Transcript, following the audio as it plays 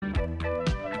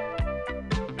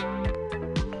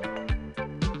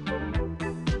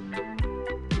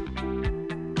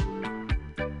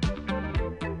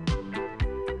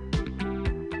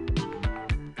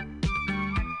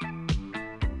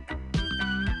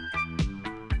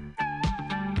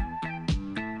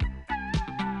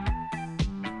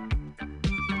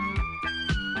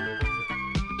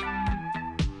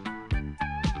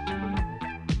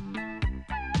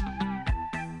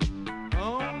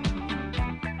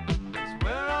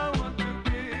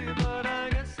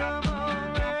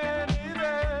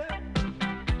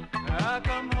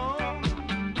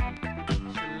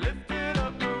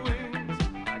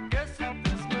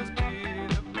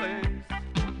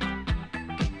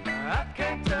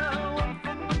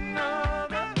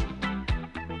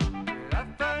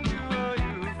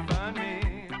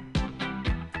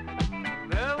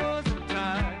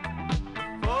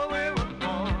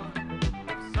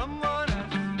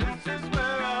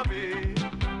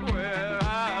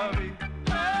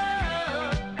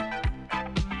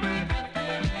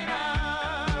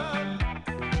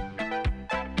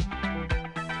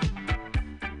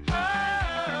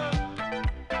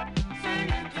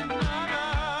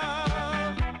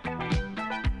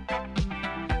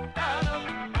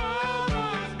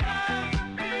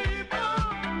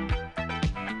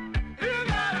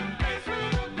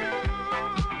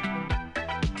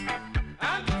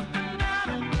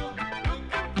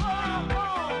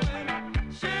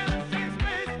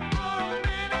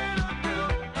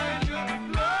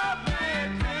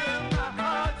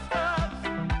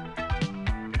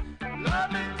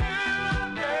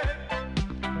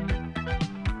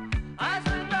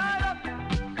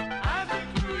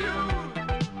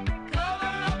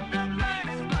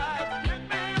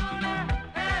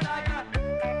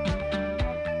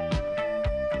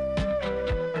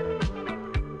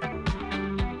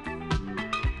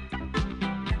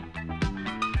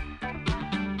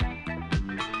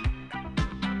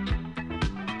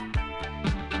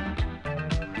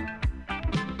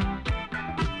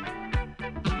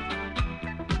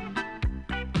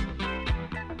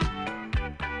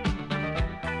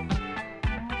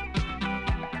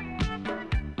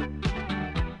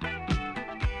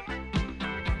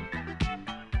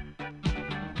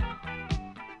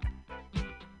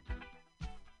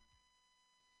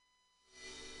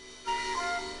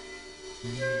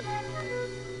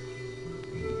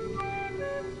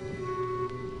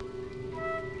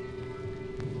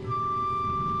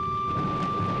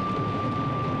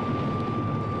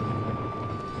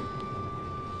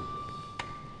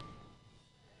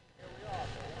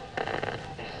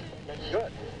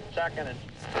Second and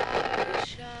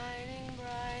shining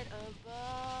bright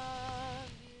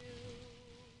above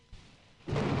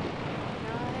you.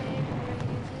 Night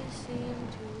breezes seem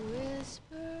to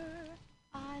whisper,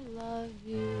 I love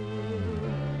you.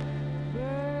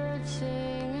 Birds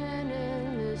singing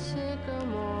in the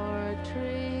sycamore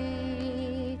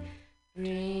tree.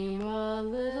 Dream a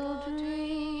little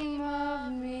dream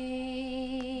of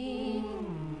me.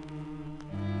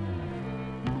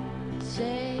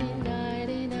 Say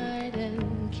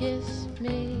kiss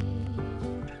me,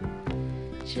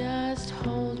 just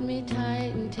hold me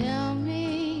tight and tell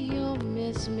me you'll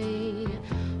miss me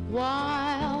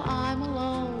while I'm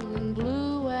alone and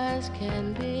blue as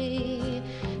can be.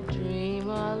 Dream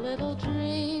a little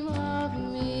dream of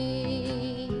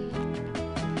me.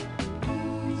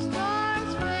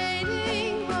 Stars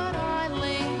fading, but I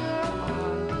linger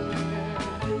on,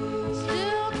 dear,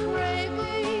 still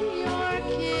craving your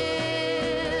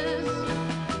kiss.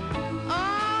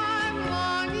 I'm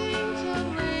longing to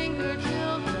linger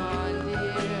till dawn,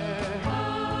 dear,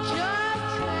 just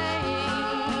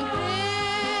saying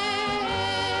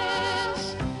this.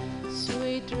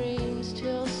 Sweet dreams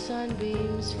till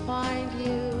sunbeams find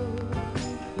you.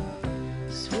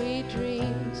 Sweet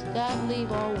dreams that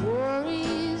leave all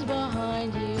worries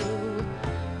behind you.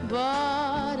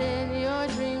 But in your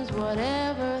dreams,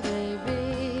 whatever they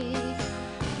be,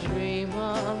 dream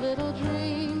a little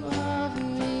dream of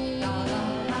me.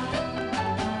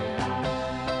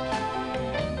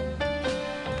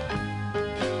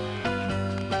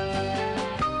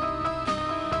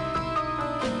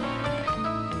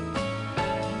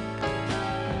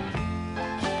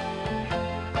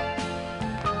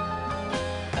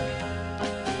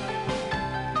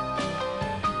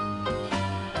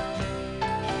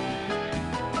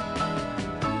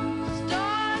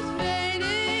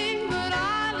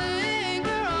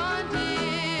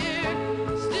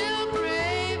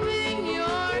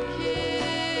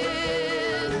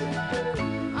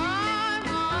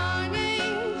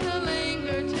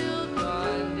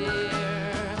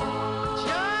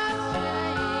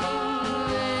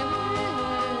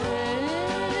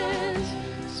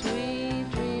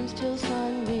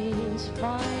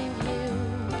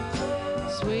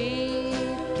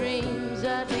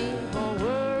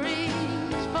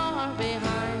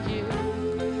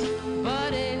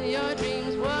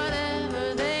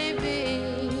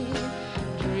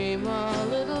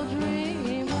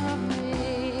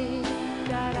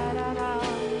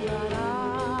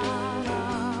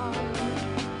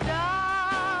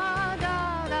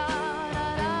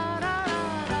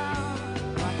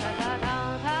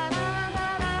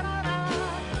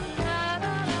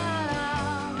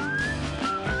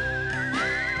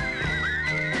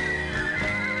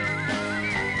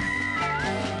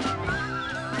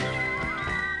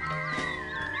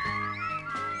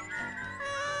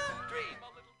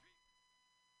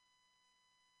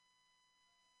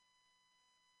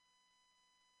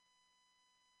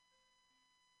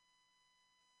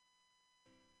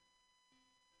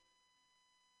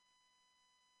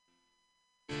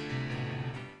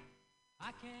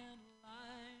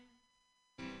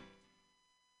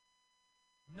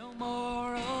 No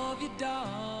more of your darkness.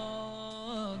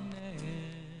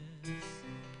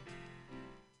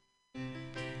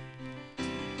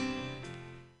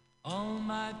 All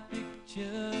my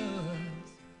pictures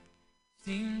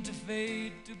seem to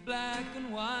fade to black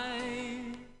and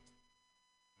white.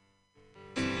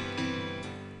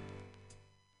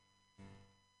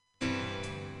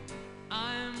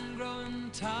 I'm growing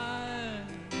tired,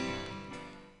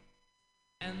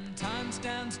 and time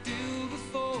stands still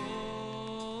before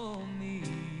me.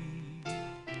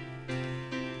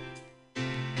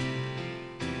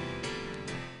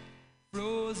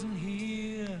 Frozen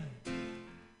here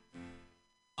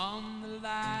on the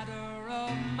ladder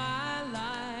of my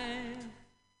life.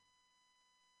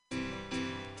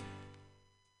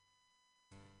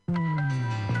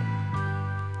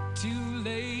 Too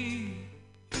late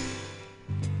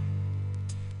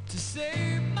to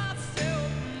save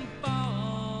myself from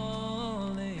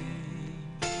falling.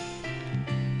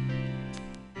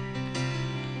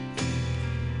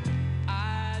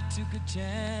 I took a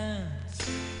chance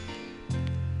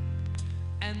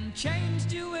and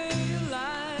changed your way of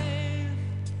life.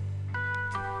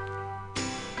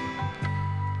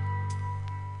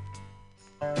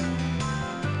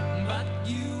 But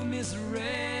you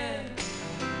misread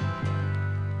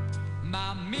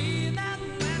my meaning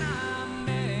when I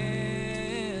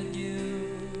met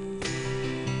you.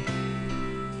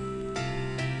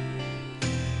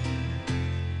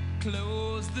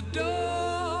 Close the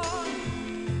door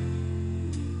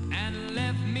and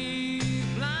left me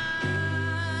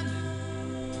blind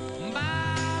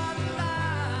by the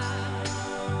light.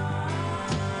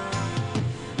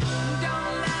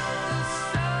 Don't let the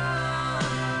sun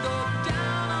go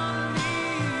down on me.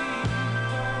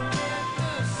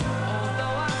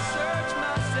 Although I search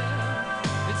myself,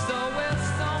 it's always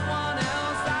someone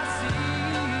else I see.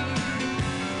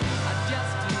 I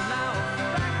just allow a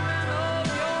fragment of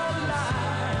your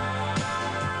life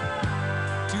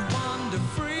to wander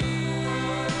free.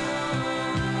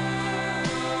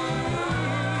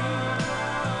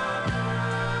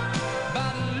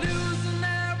 But losing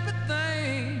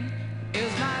everything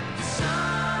is like the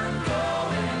sun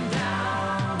going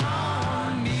down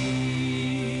on me.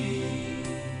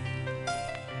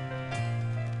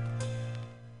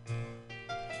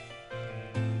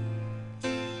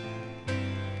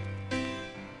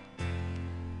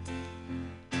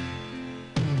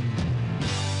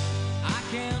 I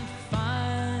can't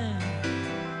find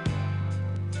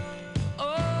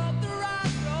the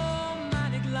right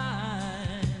romantic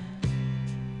line.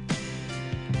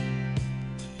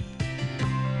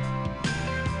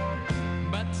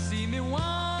 But see me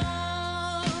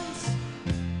once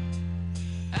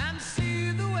and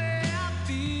see the way I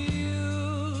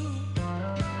feel.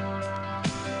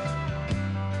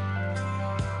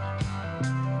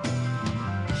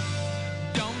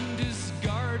 Don't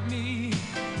discard me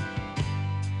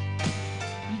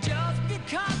just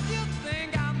because you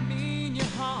think I mean you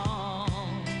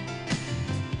harm.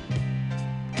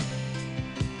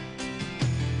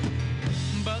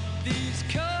 But these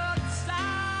cuts I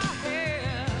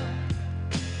have,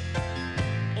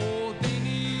 oh, they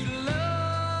need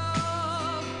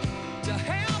love to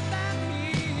help them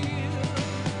heal.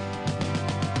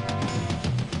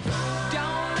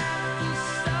 Don't let the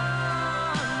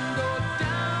sun go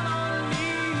down on me.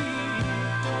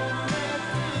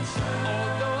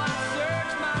 Although I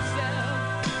search myself,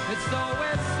 it's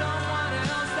always someone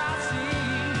else I see.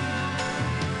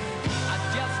 I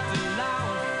just allow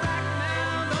a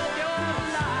fragment of your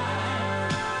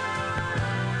life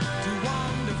to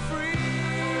wander free.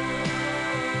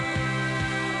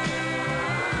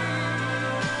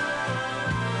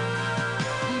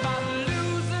 But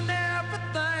losing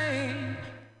everything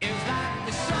is like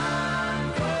the sun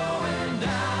going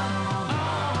down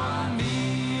on me.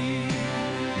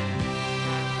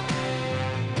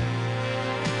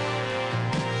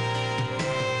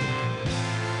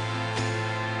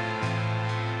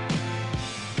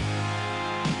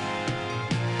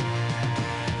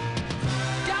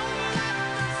 Don't let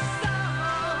the sun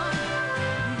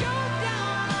go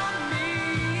down on me.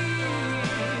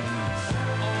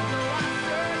 Although I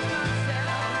search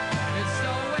myself, it's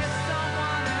always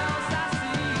someone else I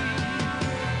see.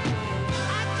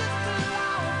 I just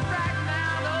allow a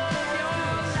fragment of your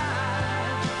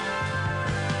life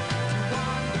to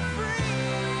wander free.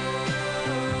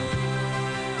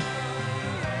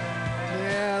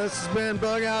 Yeah, this has been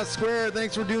Bug Out Square.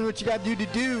 Thanks for doing what you got to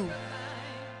do.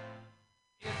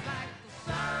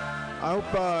 I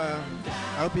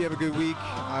hope you have a good week.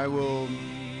 I will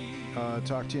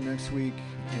talk to you next week.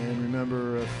 And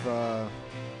remember, if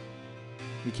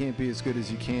you can't be as good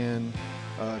as you can,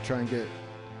 try and get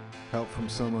help from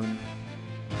someone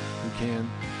who can.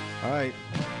 All right.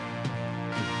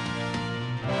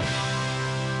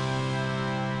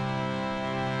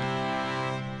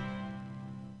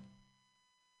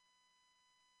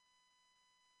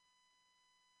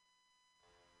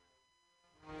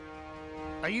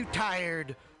 Are you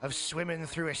tired of swimming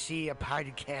through a sea of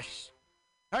podcasts?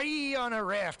 Are ye on a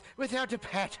raft without a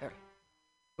paddle?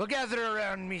 Well, gather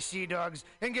around me, sea dogs,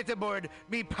 and get aboard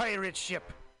me pirate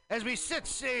ship as we set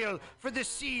sail for the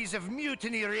seas of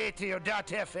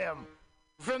MutinyRadio.fm.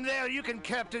 From there, you can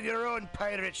captain your own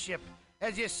pirate ship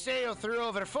as you sail through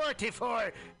over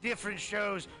 44 different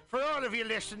shows for all of your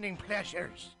listening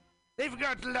pleasures. They've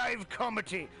got live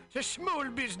comedy to small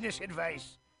business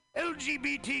advice,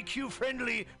 LGBTQ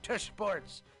friendly to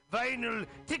sports, vinyl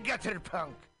to gutter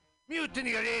punk.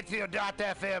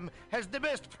 MutinyRadio.fm has the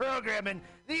best programming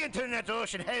the internet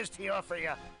ocean has to offer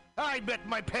you. I bet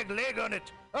my peg leg on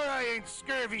it, or I ain't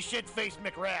scurvy shit-faced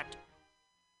McRat.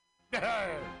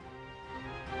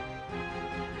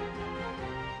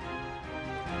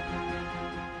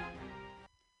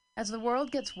 As the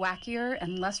world gets wackier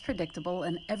and less predictable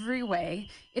in every way,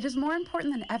 it is more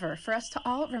important than ever for us to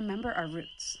all remember our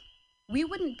roots. We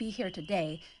wouldn't be here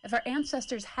today if our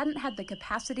ancestors hadn't had the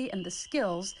capacity and the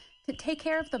skills to take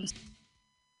care of themselves.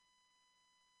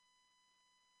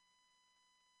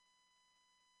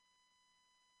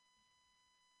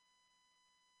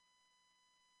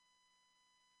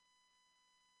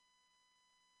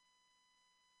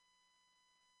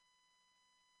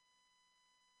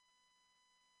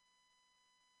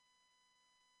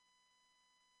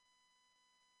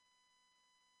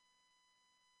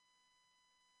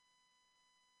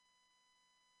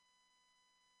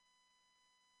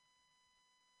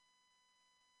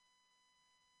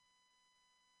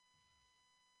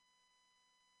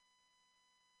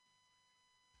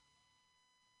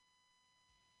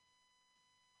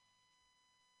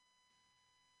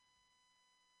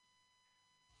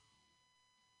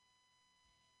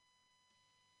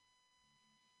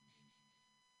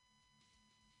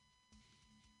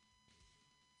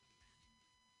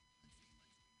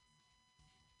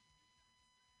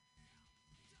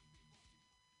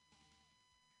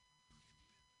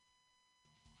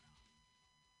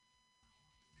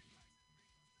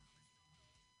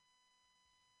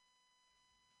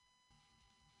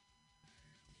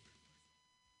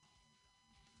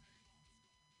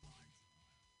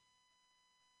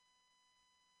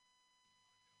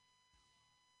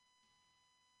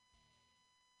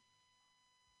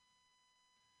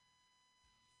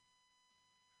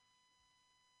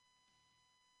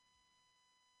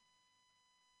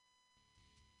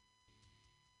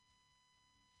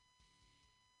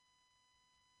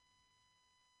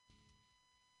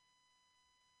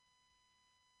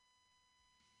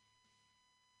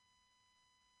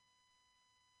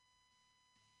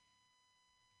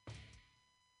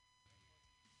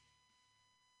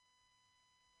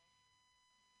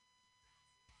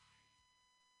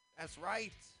 That's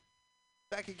right.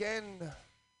 Back again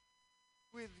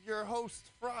with your host,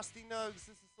 Frosty Nugs. This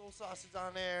is Soul Sausage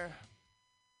on Air.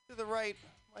 To the right,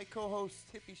 my co-host,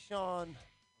 Hippie Sean.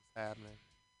 What's happening?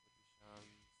 Hippie Sean.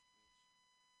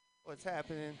 What's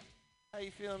happening? How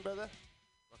you feeling, brother?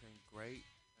 Fucking great.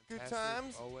 Good Fantastic,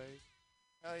 times? always.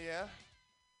 Hell yeah.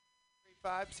 Great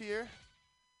vibes here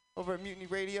over at Mutiny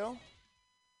Radio.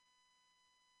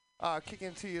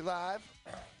 Kicking to you live.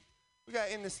 We got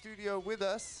in the studio with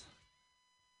us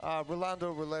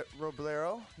Rolando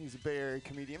Roblero. He's a Bay Area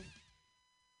comedian.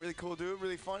 Really cool dude,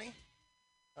 really funny.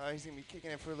 He's going to be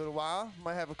kicking it for a little while.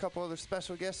 Might have a couple other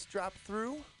special guests drop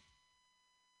through.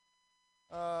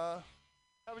 How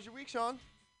was your week, Sean?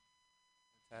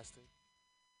 Fantastic.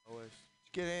 Always.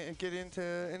 Did you get into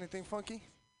anything funky?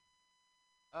 Shit.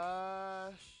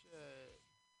 I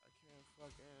can't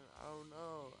fucking, I don't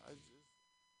know. I just,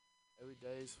 every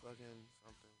day is fucking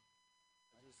something.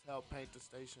 I just helped paint the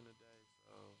station today,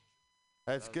 so.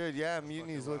 That's good, yeah. that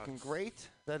Mutiny's fucking looking rocks. great.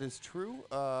 That is true.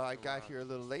 I got here a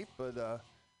little late, but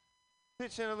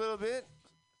pitched in a little bit.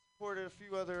 Supported a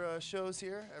few other shows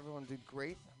here. Everyone did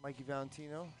great. Mikey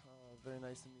Valentino, very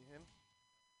nice to meet him.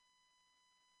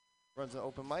 Runs an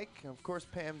open mic. And of course,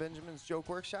 Pam Benjamin's Joke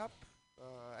Workshop.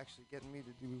 Actually getting me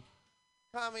to do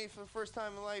comedy for the first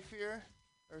time in life here.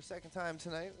 Or second time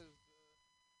tonight. It was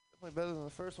definitely better than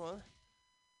the first one.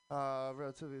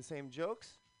 Relatively the same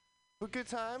jokes. But good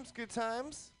times, good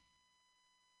times.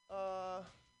 What are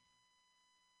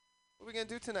we gonna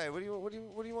do tonight? What do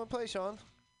you want to play, Sean?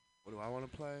 What do I want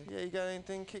to play? Yeah, you got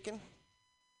anything kicking?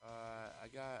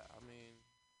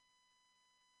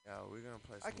 Yeah, we're going to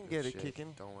play some I can good get it shit.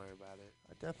 kicking. Don't worry about it.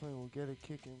 I definitely will get it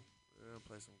kicking. We're going to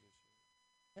play some good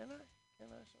shit. Can I?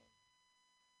 Can I, Sean?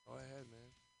 Go ahead,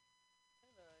 man.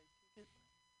 Can I kick it?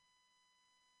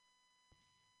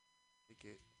 Kick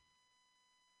it.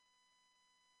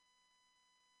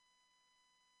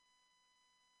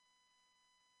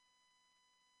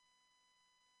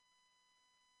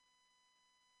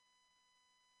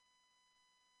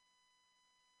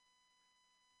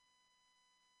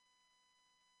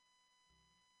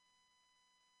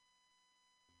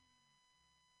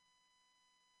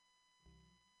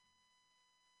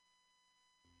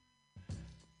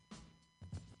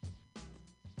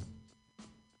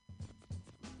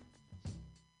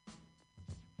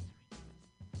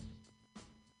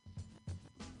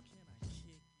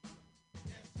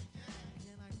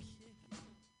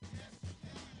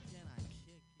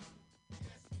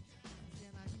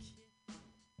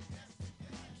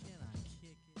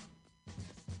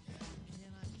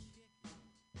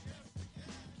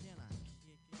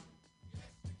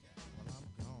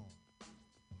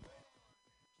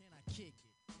 Kick it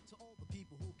to all the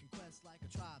people who can quest like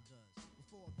a tribe does.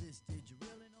 Before this, did you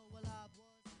really know what I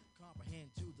was?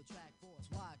 Comprehend to the track force,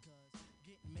 why? Cuz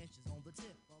getting mentions on the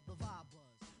tip of the vibe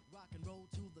buzz. Rock and roll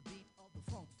to the beat of the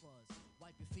funk fuzz.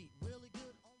 Wipe your feet really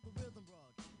good on the rhythm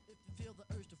rug. If you feel the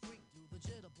urge to freak, do the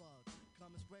jitterbug.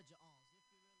 Come and spread your arms if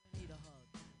you really need a hug.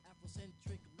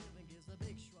 Afrocentric living is a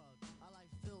big shrug. A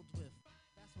life filled with,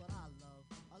 that's what I love.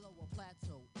 A lower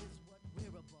plateau is what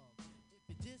we're above. If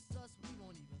you diss us, we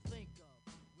won't even think of.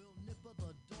 We'll nipper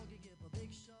the dog and give a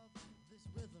big shove. This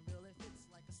rhythm really fits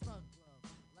like a snug glove.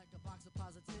 Like a box of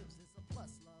positives, it's a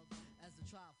plus love. As the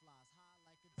tribe flies high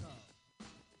like a dove.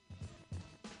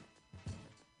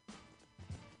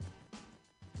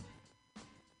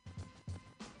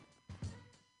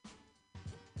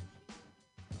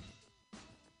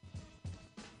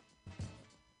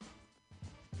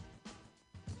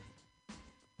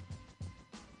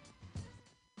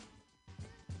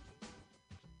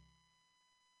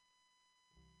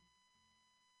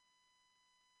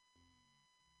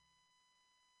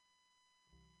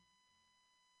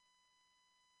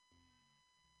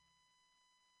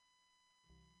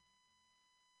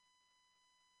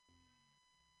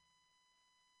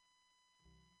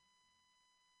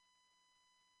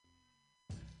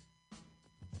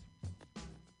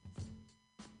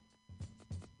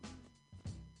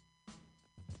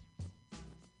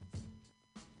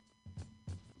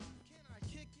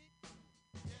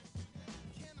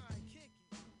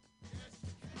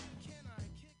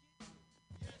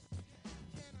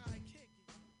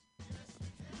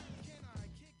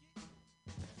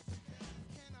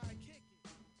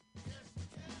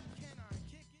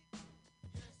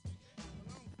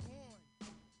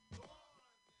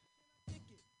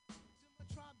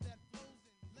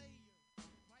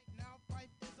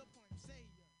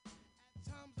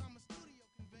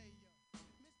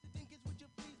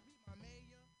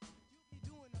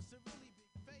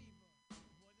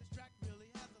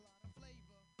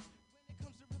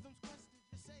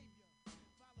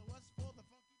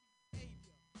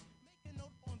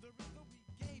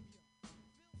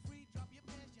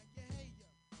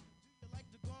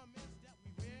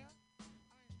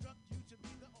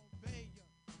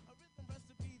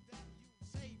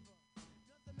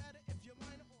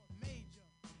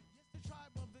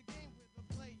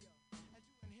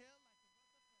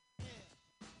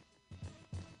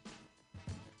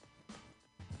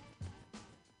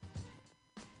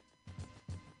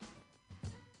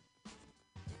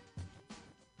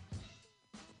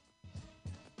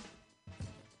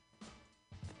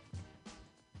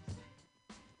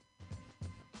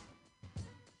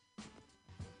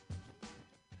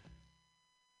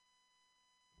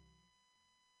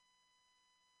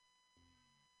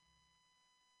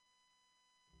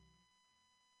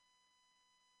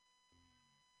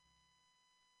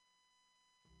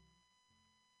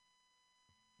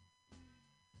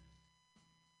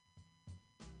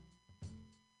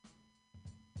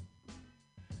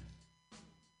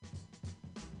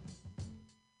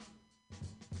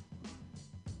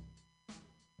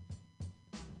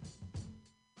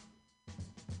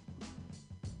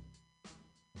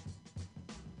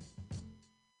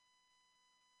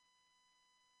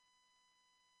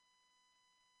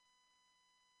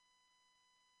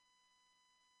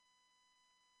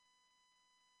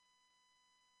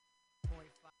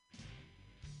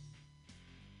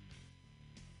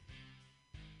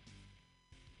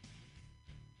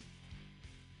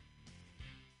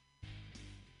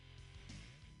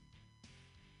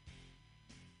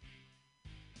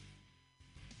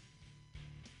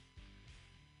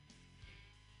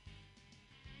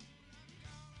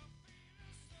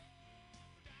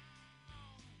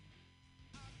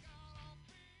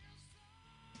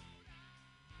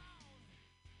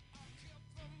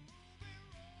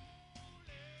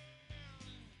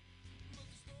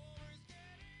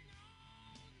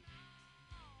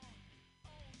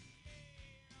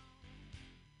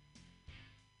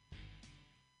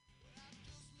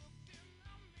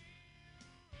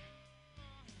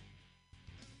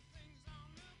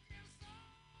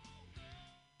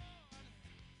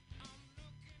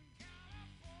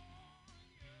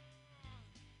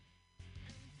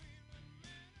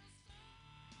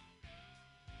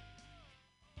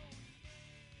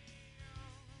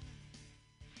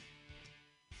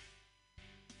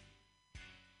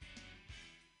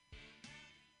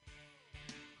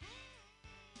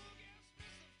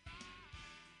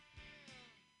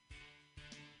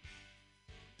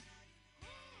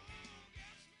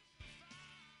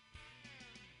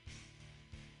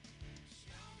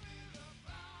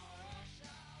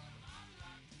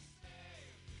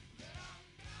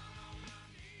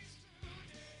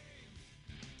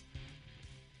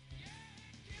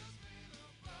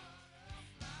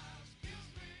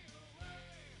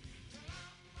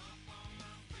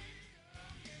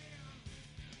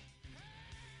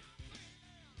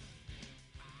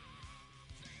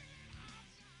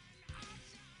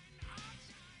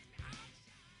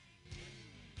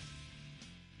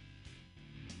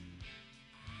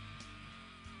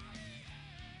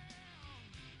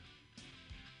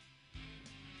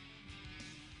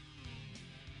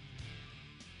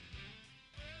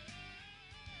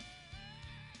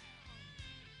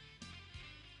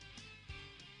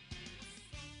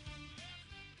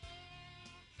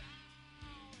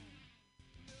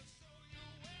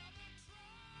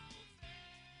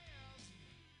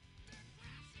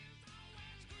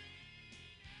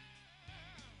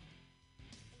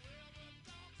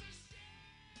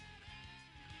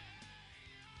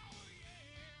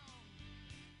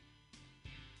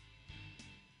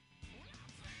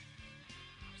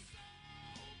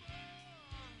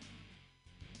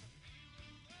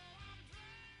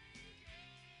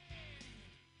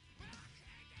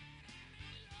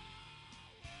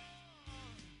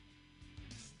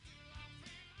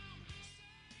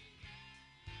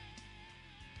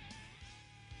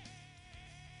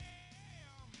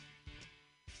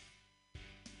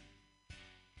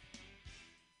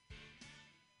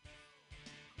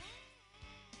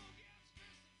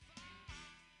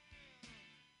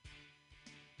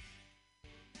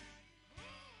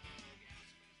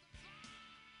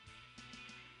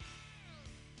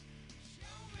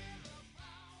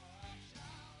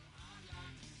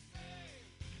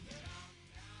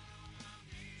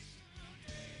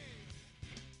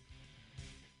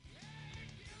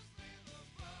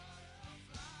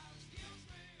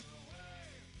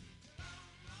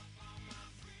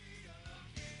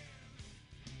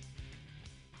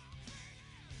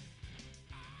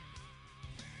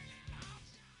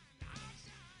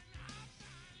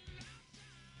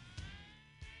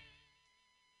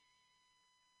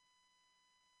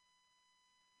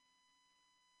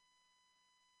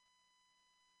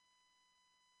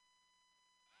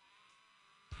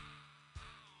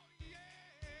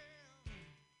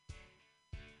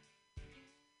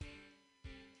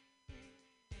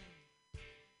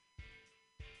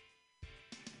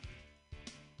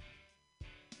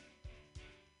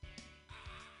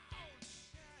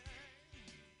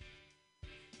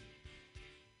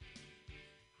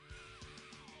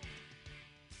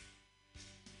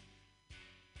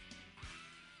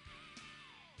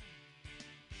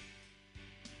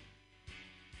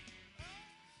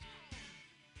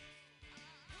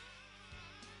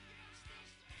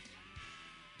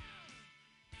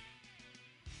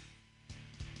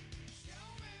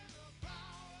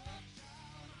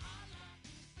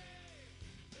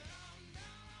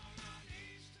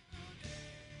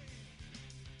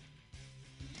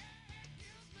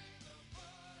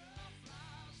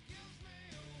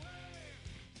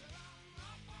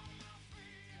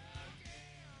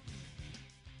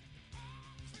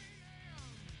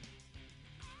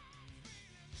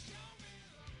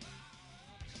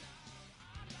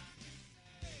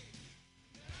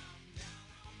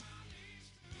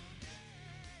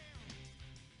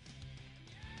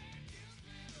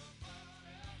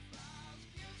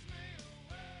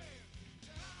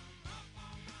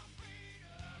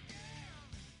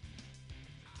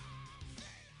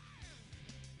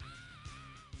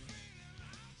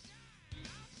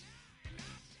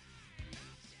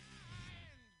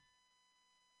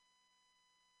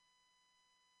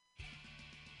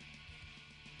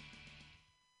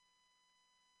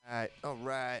 All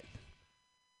right.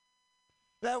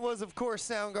 That was, of course,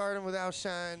 Soundgarden with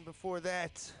Outshine. Before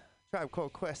that, Tribe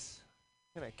Called Quest.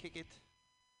 Can I kick it?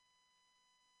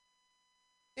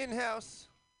 In-house,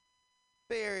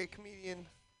 Bay Area comedian,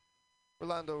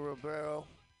 Rolando Robrero.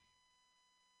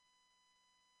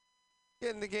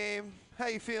 Get in the game. How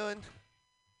you feeling?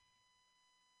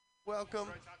 Welcome.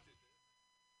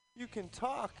 You can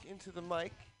talk into the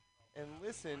mic and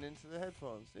listen into the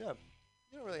headphones. Yeah.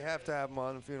 You don't really have to have them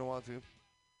on if you don't want to.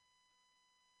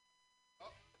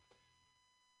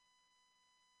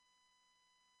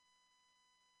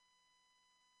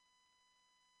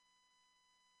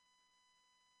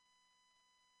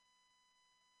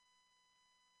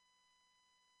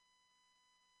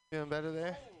 Feeling better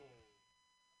there?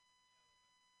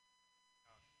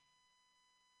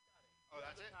 Oh,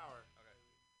 that's it? Power. Okay.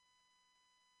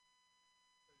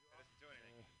 It doesn't do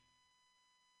anything.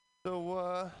 So,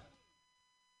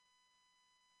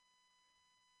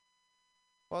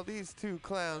 while these two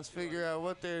clowns figure out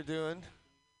what they're doing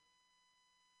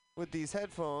with these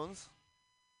headphones,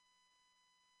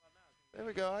 there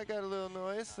we go. I got a little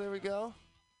noise. There we go.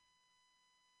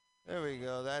 There we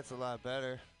go. That's a lot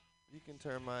better. You can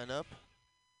turn mine up.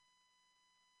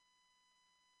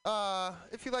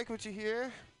 If you like what you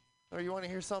hear, or you want to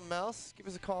hear something else, give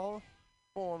us a call.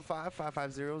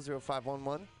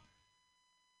 415-550-0511.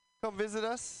 Come visit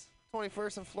us.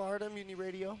 21st in Florida,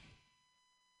 MutinyRadio.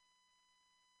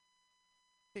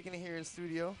 Kicking it here in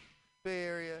studio. Bay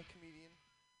Area comedian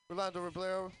Rolando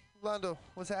Robrero. Rolando,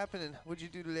 what's happening? What'd you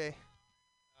do today?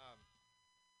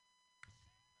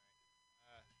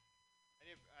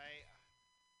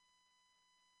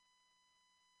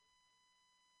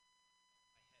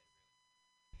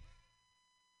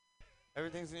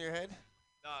 Everything's in your head?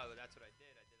 No, that's what I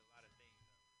did. I did a lot of things.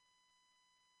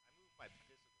 I moved my physical body a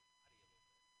little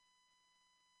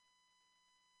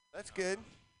bit. That's good.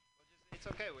 Well, it's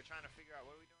okay. We're trying to figure out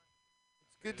what are we doing.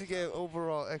 It's good to get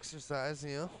overall exercise,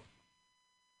 you know.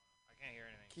 I can't hear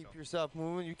anything. Keep yourself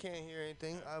moving. You can't hear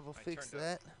anything. I will fix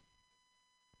that.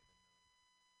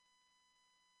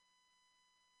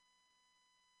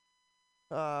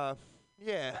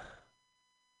 Yeah.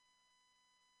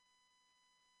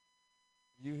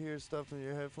 You hear stuff in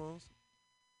your headphones?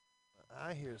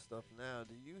 I hear stuff now.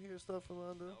 Do you hear stuff,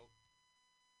 Rolando? Nope.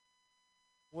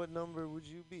 What number would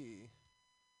you be?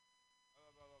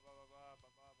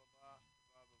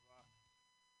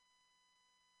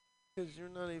 Because you're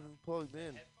not even plugged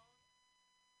in.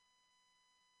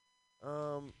 I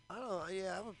don't know.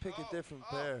 Yeah, I would pick a different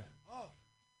pair.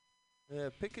 Yeah,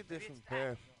 pick a different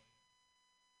pair.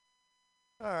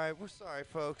 All right, we're sorry,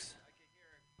 folks.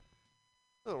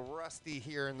 A little rusty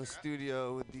here in the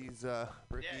studio with these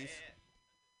brickies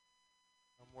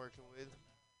I'm working with.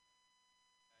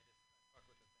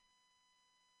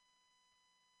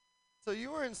 So you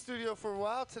were in studio for a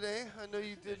while today. I know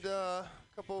you did a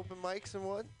couple open mics and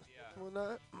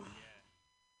whatnot.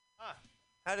 Huh.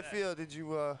 How'd it feel? Did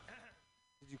you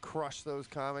crush those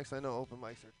comics? I know open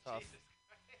mics are tough,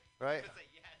 right? I'm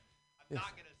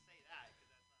not gonna say that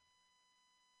because that's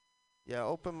not. Yeah,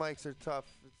 open mics are tough.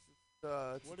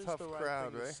 It's What a is tough the right crowd,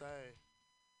 thing to right? say?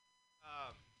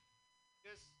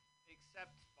 Just accept,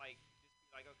 like, just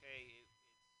be like, okay,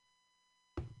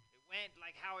 it went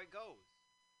like how it goes.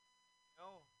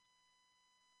 No.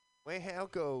 Way how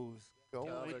it goes.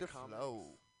 Going Other with the comics.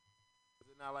 flow.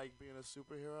 Is it not like being a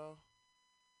superhero?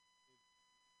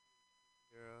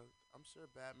 Yeah, I'm sure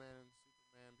Batman and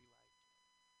Superman be like.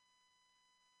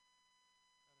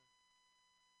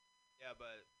 Yeah,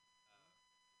 but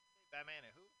Batman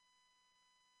and who?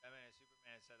 Batman and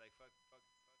Superman said like fuck.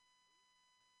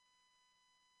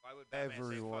 Why would Batman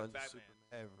Everyone. say fuck Batman?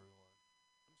 Everyone.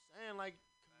 I'm saying like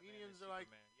Batman comedians and are like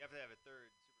Superman. You have to have a third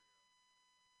superhero.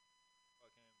 Fuck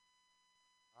him.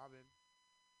 Robin.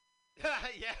 Yeah.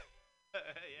 Yeah.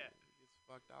 He gets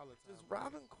fucked all the time. Does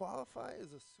Robin qualify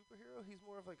as a superhero? He's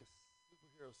more of like a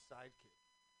superhero sidekick.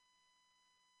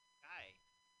 Guy.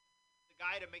 The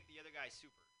guy to make the other guy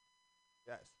super.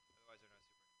 Yes. Otherwise they're not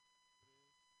super.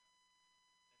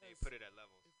 And they put it at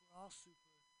levels. If we're all super.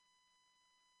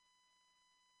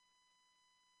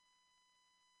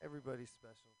 Everybody's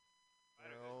special.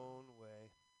 Their Spider-Man. own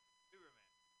way. Superman.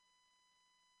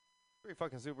 Pretty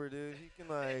fucking super, dude. He can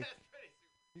like. That's pretty super.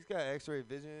 He's got X-ray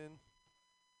vision.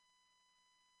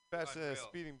 Faster than a Unreal.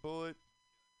 speeding bullet.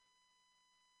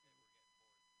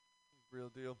 Real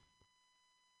deal.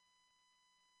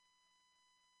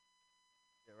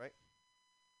 Yeah, right?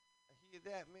 I hear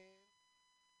that, man.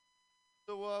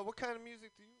 So, what kind of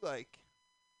music do you like?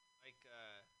 Like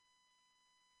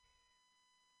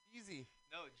Jeezy.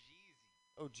 no Jeezy.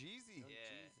 Oh, Jeezy.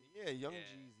 Yeah. Yeah, young Yeah.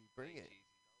 Jeezy, Bring Like it. Jeezy.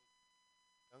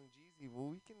 Young Jeezy. Well,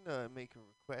 we can make a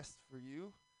request for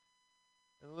you.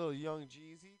 And a little Young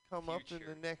Jeezy come up in the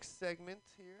Future. next segment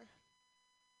here. Future?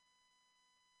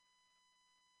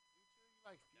 You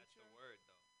like That's Future? the word,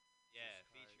 though. Yeah,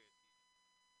 Jesus feature.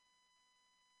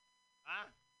 Christ. Huh?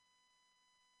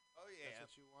 Oh,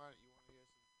 That's what you want? You want to hear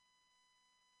some?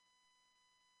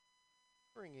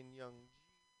 Bring in Young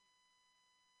Jeezy.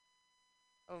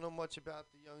 I don't know much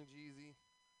about the Young Jeezy.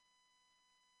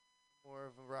 More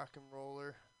of a rock and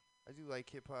roller. I do like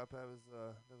hip hop. That was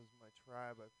my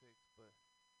tribe I picked, but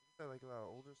I guess I like a lot of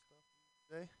older stuff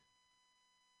today.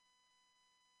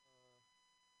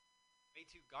 Way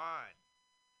too gone.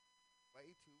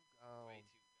 Way too gone. Way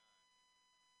too gone.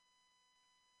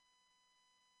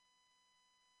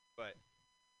 But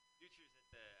Future's at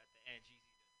the end. Jeezy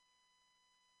does.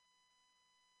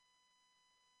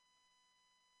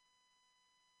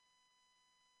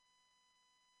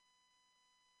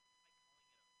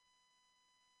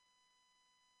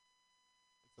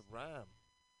 It's a rhyme.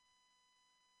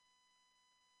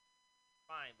 It's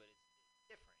fine, but it's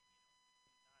different. He's not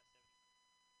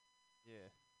 70s. Yeah.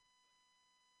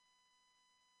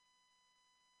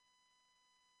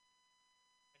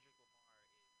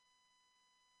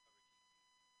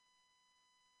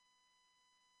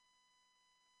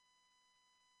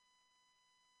 Kendrick Lamar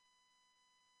is over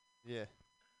Jeezy. Yeah.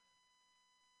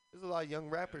 There's a lot of young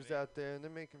rappers I mean? out there, and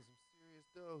they're making some serious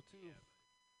dough too.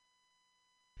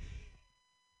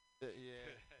 Yeah,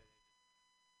 Yeah.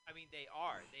 I mean, they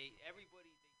are.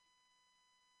 Everybody.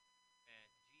 Man,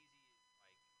 Jeezy is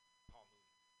like Paul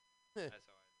Mooney. That's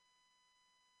how I.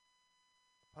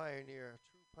 Pioneer, a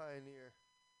true pioneer.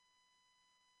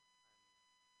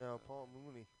 Now Paul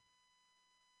Mooney.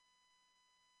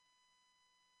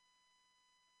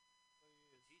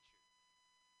 Teacher.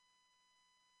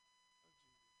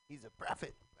 He's a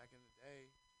prophet. Back in the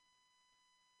day.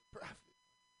 Prophet.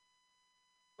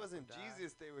 It wasn't Die.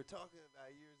 Jesus they were talking about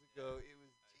years ago. It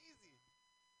was Jeezy.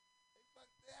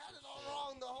 They had it all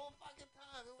wrong the whole fucking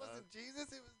time. It wasn't Jesus.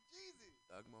 It was Jeezy.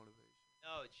 Thug motivation.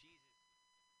 No, Jesus.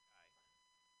 Guy.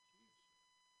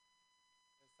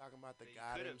 Let's talk about the But he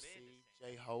God could've MC, been the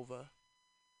same. Jehovah.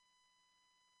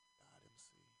 God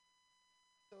MC.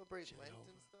 Celebrate Jehovah. Lent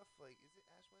and stuff. Like, is it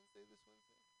Ash Wednesday this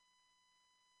Wednesday?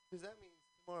 Because that means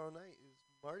tomorrow night is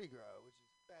Mardi Gras, which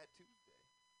is Fat Tuesday.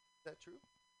 Is that true?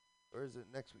 Or is it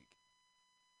next week?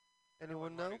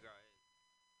 Anyone know? Mardi Gras is.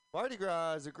 Mardi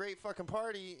Gras is a great fucking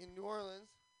party in New Orleans.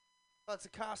 Lots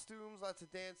of costumes, lots of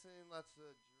dancing, lots of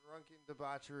drunken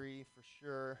debauchery for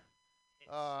sure. Tits.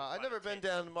 I've There's a never lot of been tits.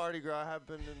 down to Mardi Gras. I have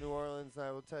been to New Orleans, and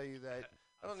I will tell you that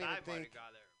I don't even Outside Mardi think,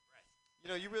 Gras, there are breasts. you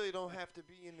know, you really don't have to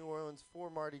be in New Orleans for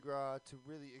Mardi Gras to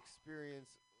really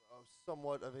experience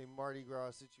somewhat of a Mardi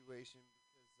Gras situation,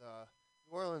 because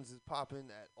New Orleans is popping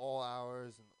at all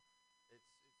hours, and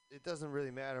it doesn't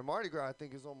really matter. Mardi Gras, I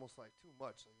think, is almost like too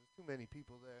much. Like, there's too many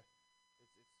people there.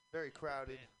 It's very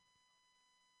crowded. Been.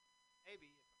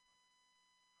 Maybe. I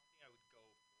don't think I would go.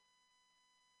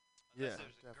 Yeah. Unless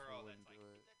there's a girl Definitely that's like, wouldn't do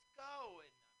it. let's go.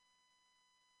 And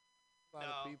A lot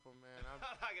No. of people, man. I'm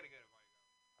not gonna go to Mardi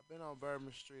Gras. I've been on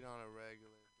Bourbon Street on a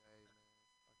regular day, man.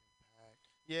 It's fucking packed.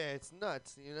 Yeah, it's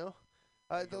nuts, you know?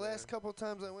 The last couple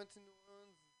times I went to New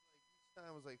Orleans, like each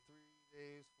time was like 3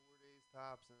 days, 4 days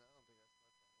tops, and I don't think I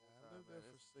slept the whole Yeah, time. I lived there man.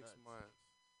 for It's 6 nuts. months.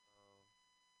 So,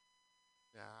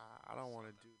 yeah, I don't want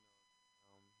to do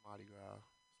no Mardi Gras.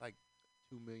 It's like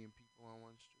 2 million people on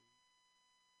one street.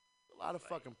 A lot of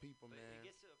It's like- fucking people, But man. it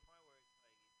gets to the point where it's like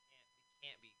it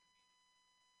can't be community.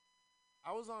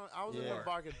 I was in Yeah.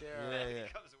 Embarcadero. Yeah, It yeah.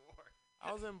 becomes a war.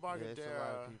 I was in Yeah, it's a lot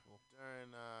Embarcadero of people.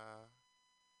 during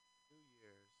New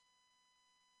Year's.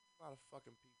 A lot of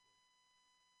fucking people.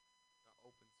 The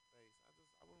open space.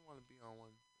 I wouldn't want to be on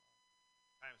one.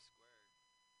 Times Square.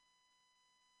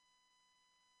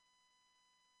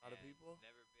 A lot of and people.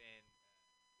 Never been.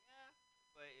 Yeah,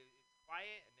 but it's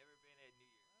quiet. I've never been at New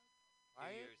Year's.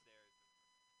 Quiet? New Year's there.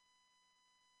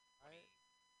 Quiet?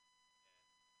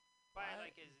 Quiet Quiet?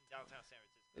 like is in downtown San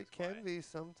Francisco. It It's can quiet. be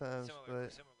sometimes, Similar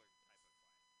but type of quiet.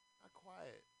 Not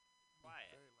quiet. Quiet.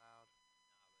 Very loud.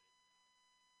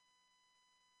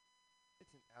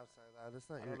 it's an outside loud. It's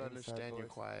not I your don't inside understand your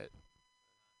voice. quiet.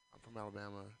 I'm from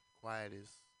Alabama. Quiet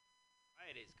is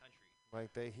Quiet is country.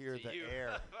 Like they hear To the you.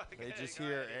 air. They Okay, just quiet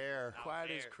hear is air. out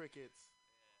quiet is there. crickets.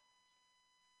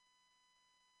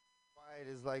 Quiet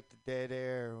is like the dead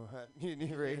air at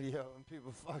Mutiny Radio when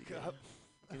people fuck up.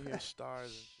 You can hear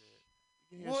stars and shit.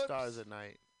 You can hear Whoops. stars at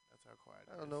night. That's how quiet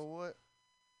it I is. don't know what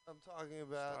I'm talking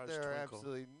about. Stars There are twinkle.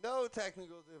 absolutely no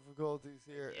technical difficulties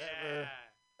here Yeah.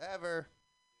 ever.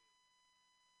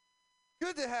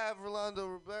 Good to have Rolando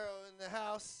Ribeiro in the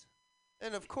house.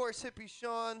 And of course, Hippie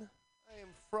Sean. I am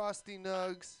Frosty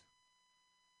Nugs.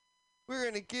 We're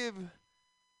gonna give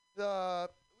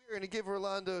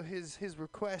Rolando his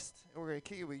request, and we're gonna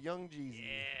kick it with Young Jeezy.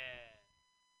 Yeah.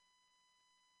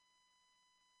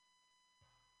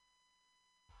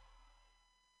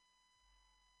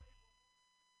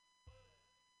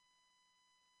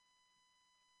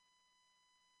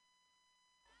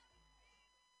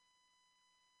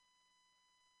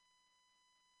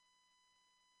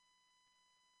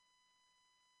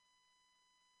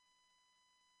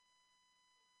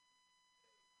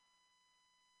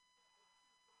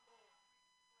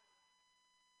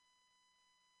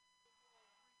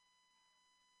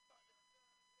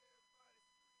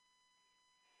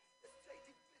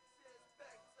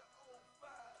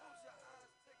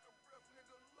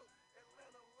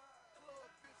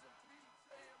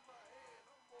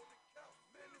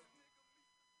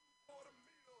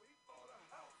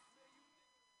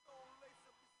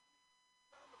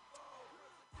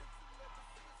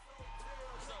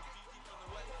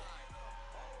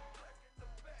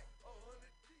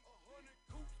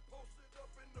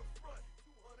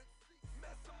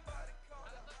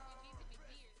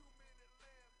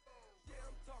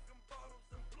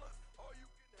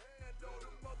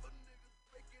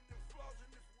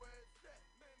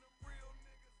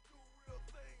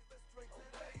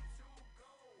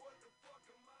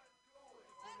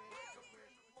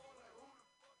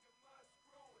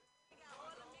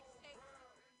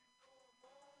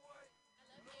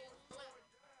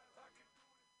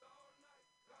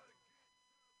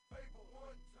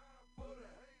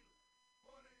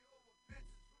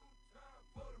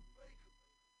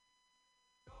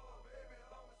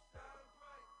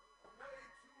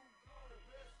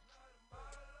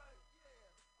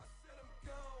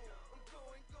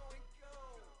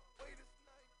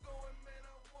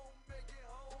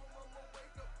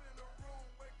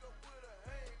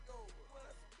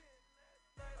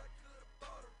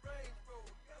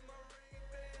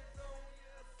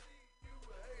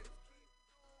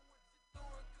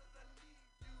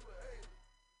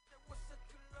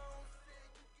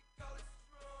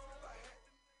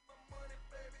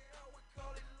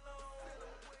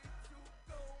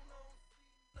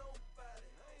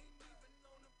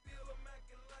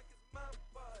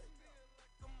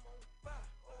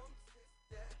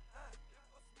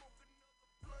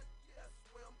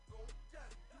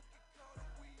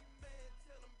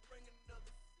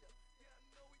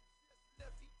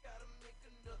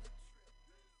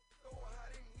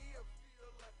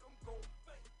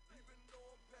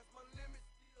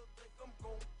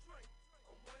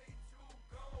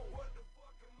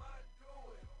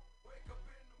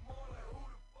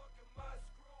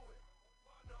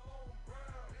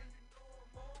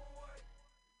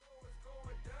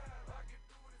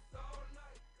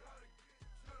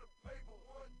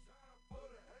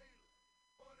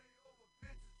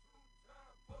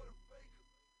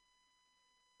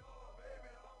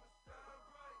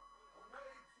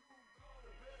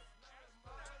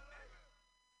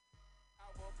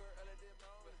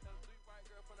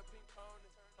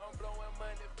 I'm blowing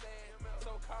money fast,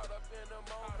 so caught up in the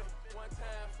moment. One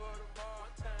time for the ball,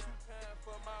 two time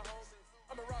for my homies.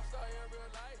 I'm a rock star in real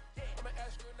life, I'm an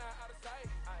astronaut out of sight.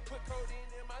 Put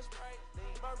codeine in my Sprite,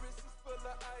 my wrist is full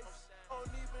of ice.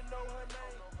 Don't even know her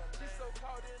name, she's so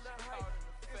caught in the hype.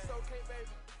 It's okay,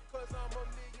 baby, cause I'm a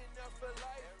millionaire for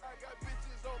life. I got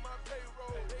bitches on my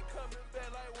payroll, they coming back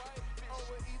like white. I'm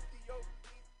with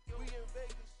Ethiopia, we in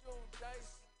Vegas shooting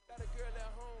dice. Got a girl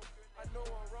at home, I know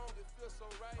I'm wrong, it feels so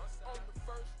right. On the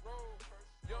first row,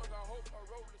 young, I hope I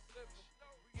roll the slippers.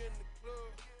 We in the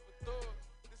club with thugs,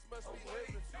 this must be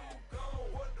heaven. Too gone,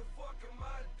 what the fuck am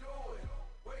I doing?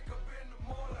 Wake up in the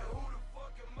morning, who the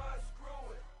fuck am I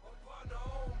screwing? My partner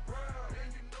on brown,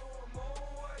 and you know I'm on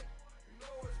white. You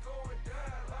know it's going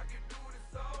down, I can do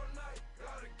this all night.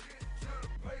 Gotta get to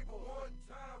the paper one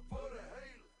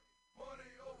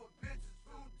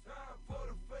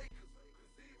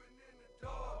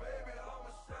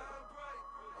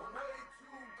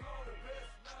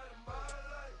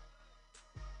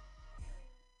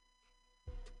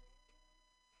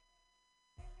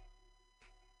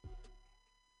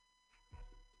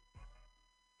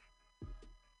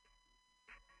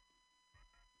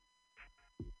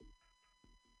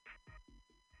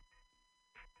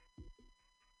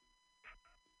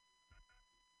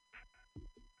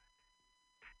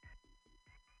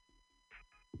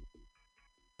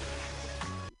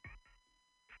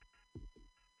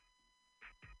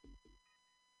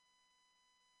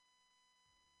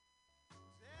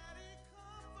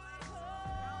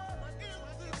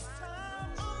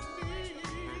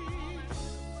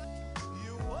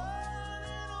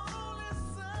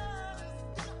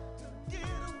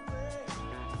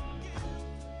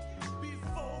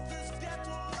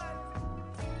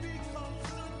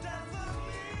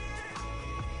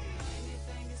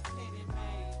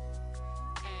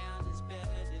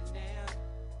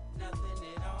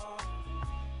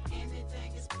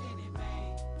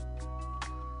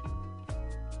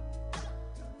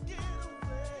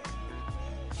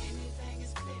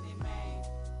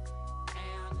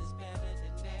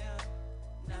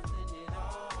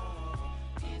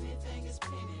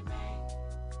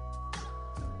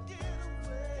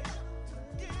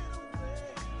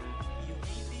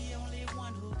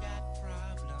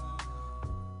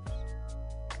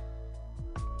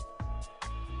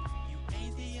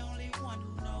the only one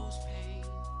who knows pain.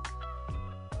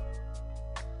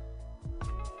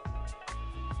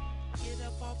 Get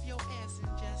up off your ass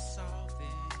and just solve it.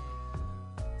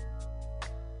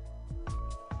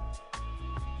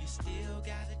 You still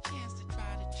got a chance to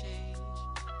try to change.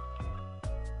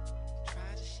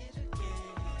 Try the shit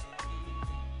again.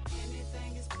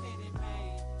 Anything is plenty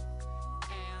made,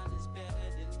 and it's better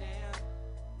than now.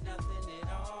 Nothing at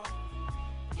all.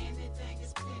 Anything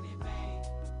is plenty made.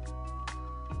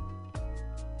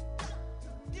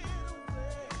 Get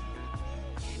away.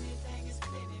 Anything is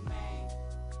plenty made,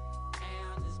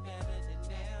 and it's better than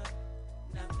now.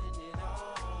 Nothing at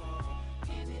all.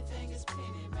 Anything is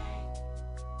plenty made.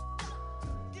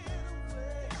 Get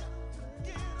away.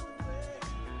 Get away.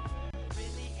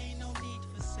 Really ain't no need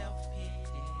for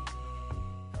self-pity.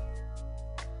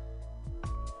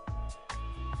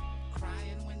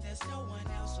 Crying when there's no one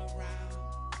else around.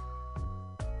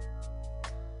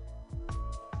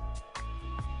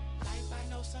 Life I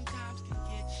know sometimes can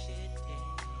get shitty.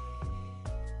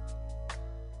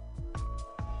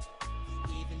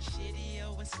 Even shittier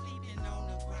when sleeping on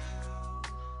the ground.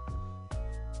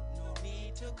 No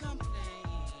need to complain.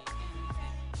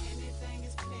 Anything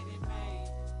is plenty made,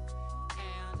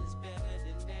 and it's better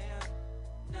than now.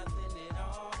 Nothing at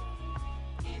all.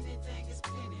 Anything is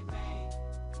plenty made.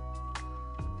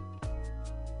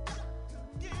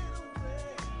 Get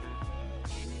away.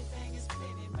 Anything is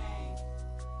plenty made,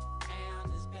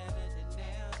 and it's better than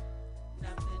now.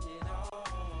 Nothing at all.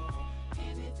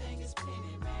 Anything is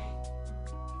plenty made.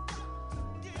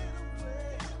 Get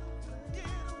away.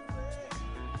 Get away.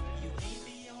 You ain't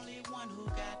the only one who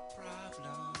got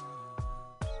problems.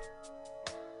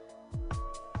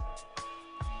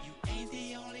 You ain't the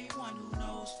only one who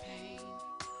knows pain.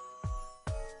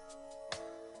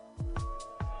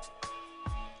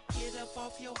 Get up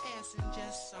off your ass and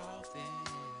just solve it.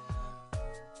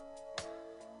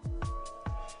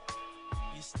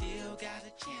 You still got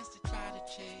a chance to try to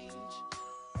change.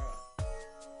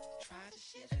 Try the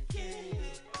shit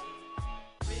again.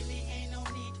 Really ain't no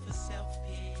need for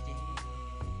self-pity.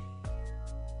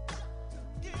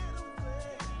 Get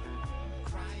away.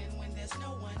 Crying when there's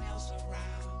no one else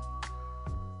around.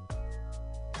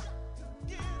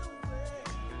 Get away.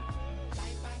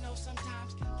 Life I know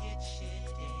sometimes can get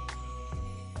shitty.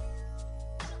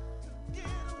 Get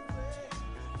away.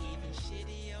 Even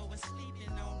shittier when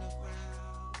sleeping on the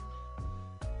ground.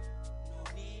 No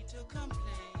need to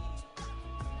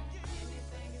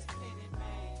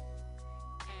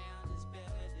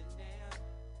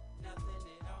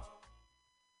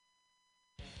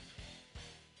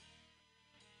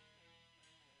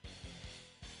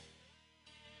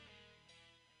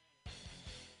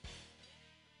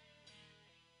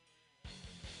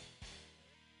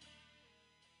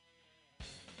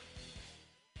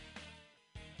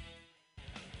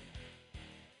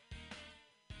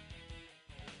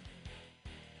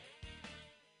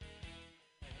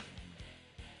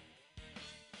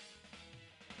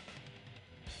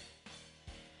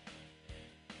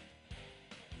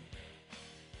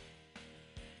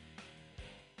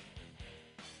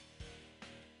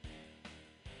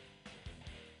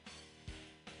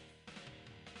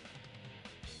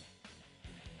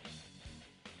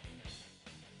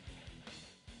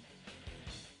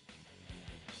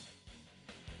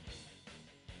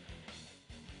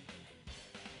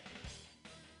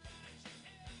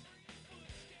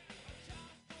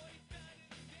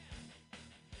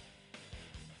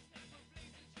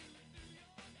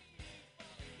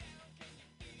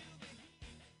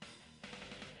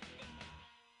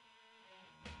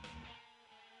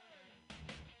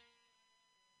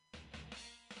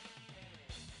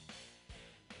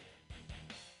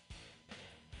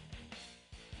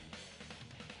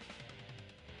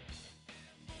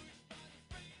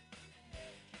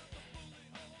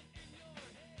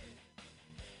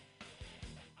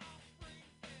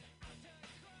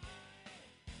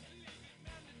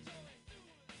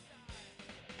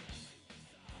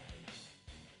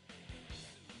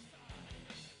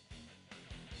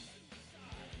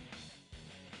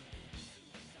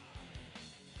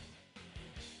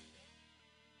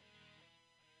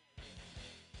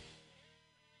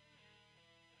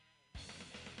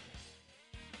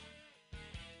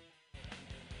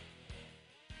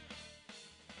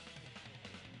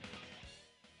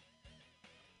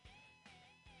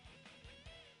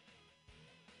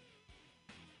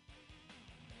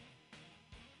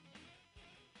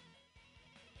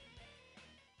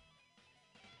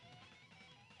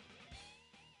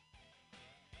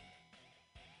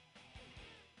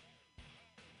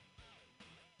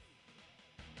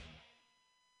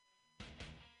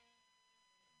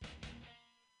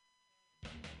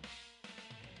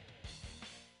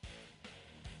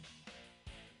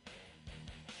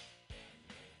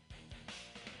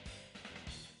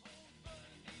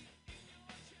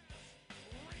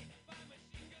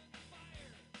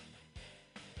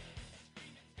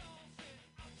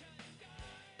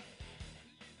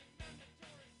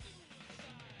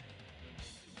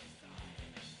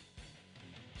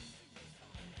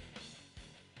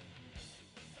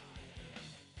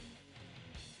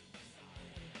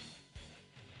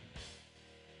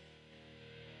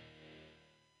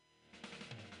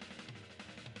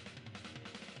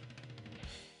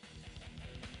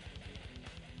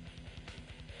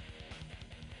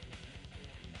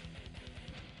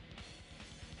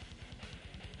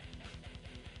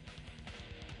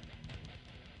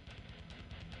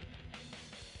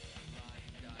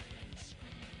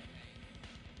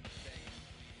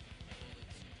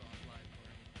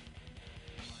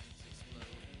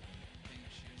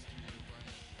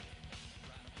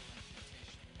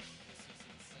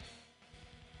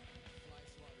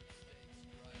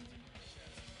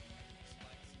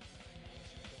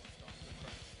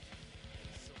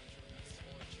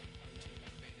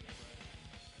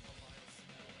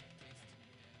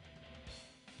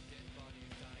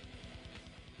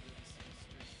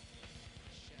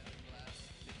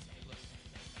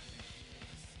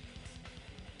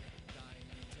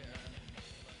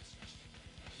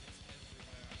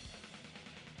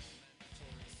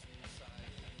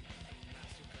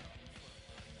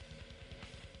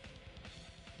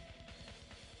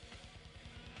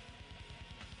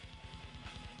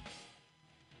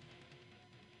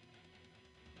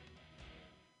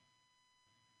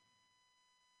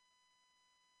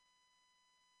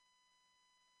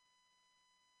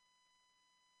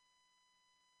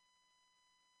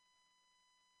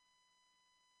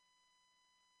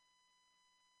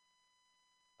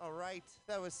All right,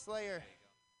 that was Slayer.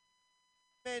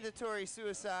 Mandatory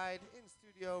suicide in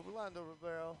studio. Rolando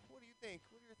Ribeiro. What do you think?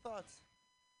 What are your thoughts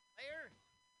Slayer?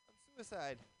 on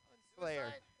suicide? On Slayer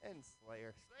Suicide? and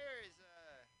Slayer. Slayer is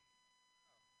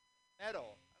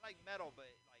metal. I like metal, but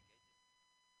like it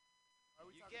just Are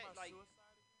we you talking get about like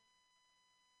suicide again?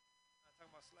 I'm not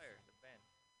talking about Slayer, the band,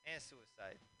 and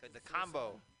Suicide, 'cause the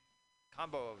combo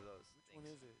of those Which things. one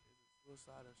is it? Is it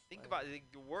suicide or Think Slayer? about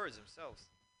the words themselves.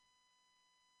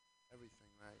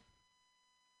 Everything, right?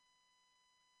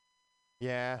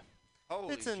 Yeah.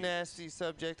 Holy It's a Jesus. nasty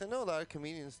subject. I know a lot of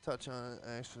comedians touch on it,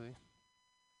 actually.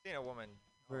 Seen a woman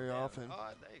Very damn. often.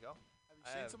 Oh, there you go. Have you I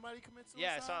seen have. somebody commit suicide?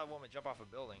 Yeah, I saw a woman jump off a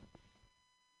building.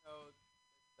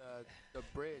 No, the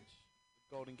bridge,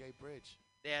 the Golden Gate Bridge.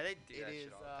 Yeah, they do It that is,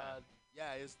 shit all the time.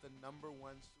 yeah, it's the number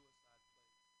one suicide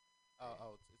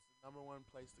place. It's the number one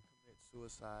place to commit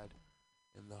suicide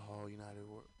in the whole United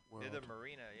world. Near the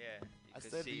marina, yeah. You I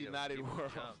could said the see United people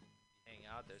world. Jump. You hang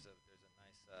out. There's a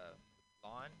nice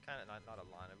lawn, kind of not a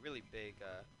lawn, a really big.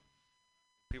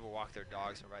 People walk their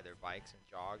dogs and ride their bikes and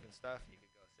jog and stuff. You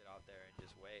could go sit out there and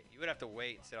just wait. You would have to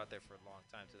wait and sit out there for a long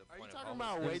time to the Are you point of talking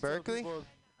about In homelessness. wait till Berkeley? people,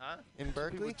 Huh? In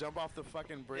till people Berkeley? jump off the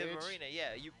fucking bridge? The marina,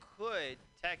 yeah. You could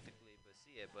technically, but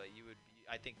see it, but you would.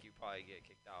 I think you probably get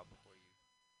kicked out before you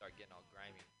start getting all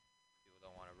grimy. People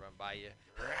don't want to run by you.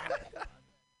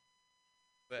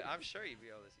 But I'm sure you'd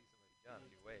be able to see somebody jump.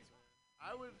 You wait.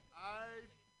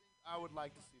 I would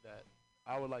like to see that.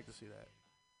 I would like to see that.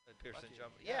 A person Fuck it.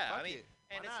 jump. Yeah, Yeah, I fuck mean, it.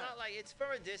 and Why it's not? not like it's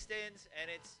from a distance, and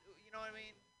it's you know what I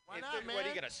mean. Why If not, they're- What are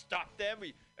you man? gonna stop them?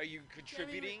 Are you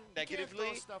contributing You can't negatively?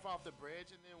 throw stuff off the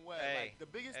bridge and then what? Hey, Like the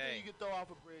biggest hey. thing you could throw off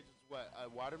a bridge is what? A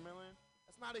watermelon?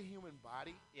 That's not a human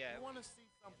body. Yeah. You want to see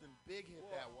something big hit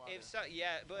Well, that water. if so,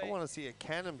 yeah, but I want to see a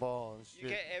cannonball and you shit.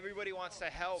 get everybody wants to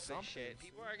help and Something, shit.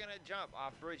 People see? are gonna jump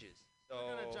off bridges. So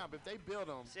They're gonna jump. If they build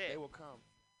them, That's it. they will come.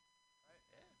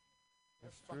 They're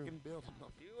That's true. fucking building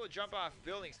them. You will jump off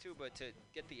buildings too, but to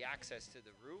get the access to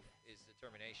the roof is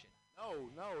determination. No.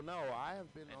 I have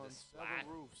been And on the several splat.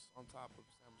 roofs on top of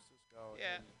San Francisco.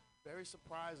 Yeah. And very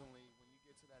surprisingly, when you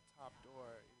get to that top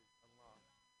door, it is unlocked.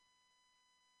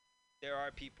 There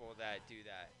are people that do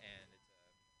that, and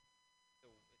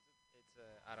it's a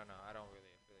I don't know. I don't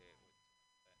really affiliate with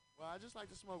that. Well, I just like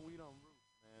to smoke weed on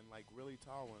roofs, man. Like really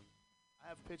tall ones. I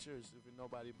have pictures if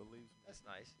nobody believes me. That's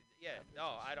nice. Yeah.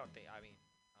 No, I don't think. I mean,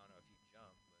 I don't know if you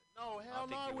jump, but No, hell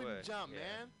think no, I you wouldn't would. jump, Yeah.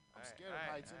 man. I'm Alright, scared of alright,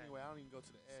 heights alright. anyway. I don't even go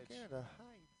to the edge. Scared of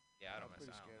heights. yeah, I I'm don't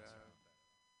pretty mess scared around of with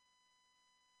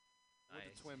that. Went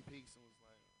Nice. to Twin Peaks and was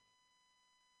like,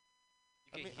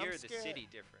 You I can mean, I'm hear the scared. city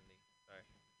differently. Sorry.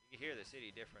 You can hear the city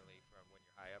differently from when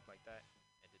you're high up like that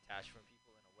and detached from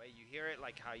people in a way. You hear it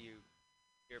like how you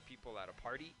hear people at a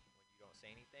party when you don't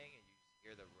say anything and you just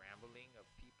hear the rambling of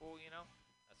people, you know?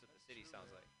 That's what the city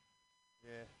sounds like.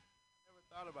 Yeah. never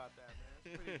thought about that, man.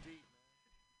 It's pretty deep, man.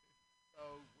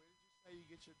 So, where did you say you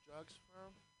get your drugs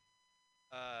from?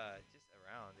 Just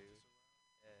around, dude.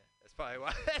 Yeah, that's probably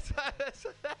why.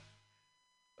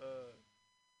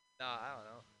 Nah, I don't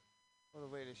know. What a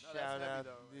way to that's shout heavy out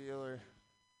though, the right? dealer.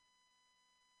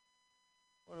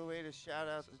 What a way to shout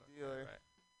out This the is okay, dealer. right.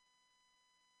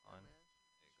 On.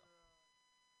 There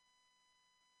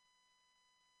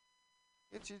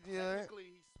you go. Get your dealer. Technically,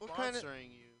 he's What kinda-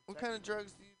 sponsoring you. What kind of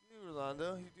drugs do you do,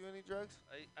 Rolando? You do any drugs?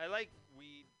 I like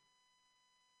weed.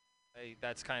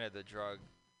 That's kind of the drug.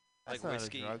 That's like not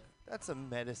whiskey. a drug. That's a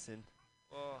medicine.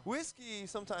 Well, Whiskey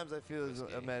sometimes I feel is a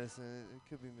Whiskey. medicine. It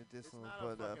could be It's medicinal, not but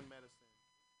a fucking medicine.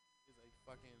 It's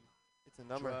a fucking it's a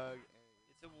number. drug. And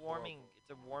it's a warming. horrible. It's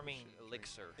a warming Shouldn't drink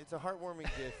elixir. It's a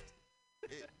heartwarming gift.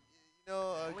 You know,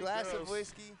 a Only glass of girls-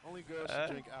 whiskey, Only girls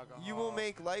should drink alcohol. you will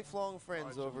make lifelong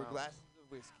friends Large over amounts. glasses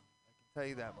of whiskey. I can tell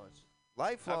you that much.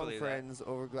 Lifelong believe that. friends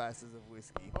over glasses of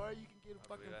whiskey. Or you can get a I believe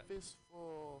fucking that.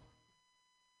 fistful.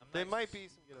 There nice. might be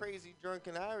some Get a- crazy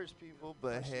drunken Irish people,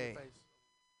 but punch in the hey, face.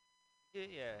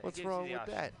 Yeah. it what's gives you wrong the with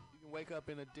option. that? You can wake up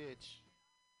in a ditch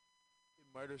and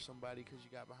murder somebody because you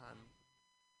got behind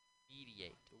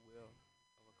Mediate. the wheel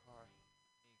of a car.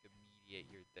 You could mediate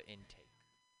the intake.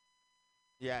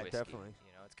 Yeah, whiskey. definitely.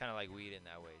 You know, it's kind of like weed in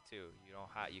that way too. You don't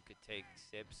you could take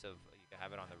sips of. You could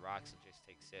have it on the rocks and just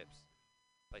take sips.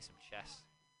 Play some chess.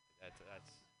 Yeah.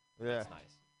 That's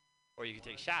nice. Or you could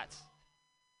take shots.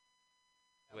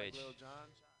 Like Which Lil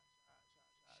Jon.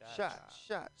 Shot.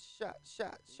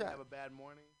 You have a bad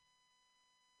morning.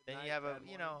 Good Then night, you have bad you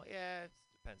morning. know, yeah, it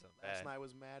depends on Last bad. night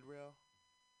was mad real.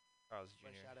 Charles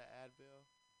Fresh Jr. out of Advil.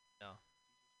 No.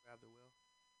 Just grab the wheel.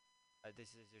 This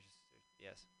is there's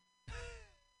yes.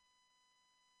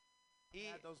 I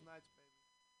had those nights, baby.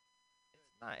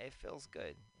 It's not. It feels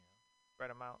good. You know, spread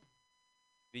them out.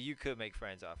 But you could make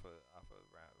friends off of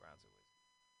rounds of whiskey.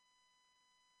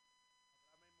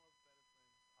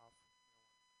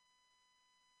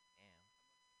 Damn.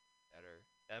 Better.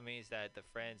 That means that the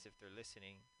friends, if they're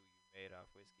listening, who you made off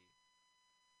whiskey,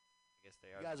 I guess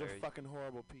they are. You guys are very- fucking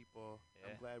horrible people.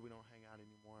 Yeah. I'm glad we don't hang out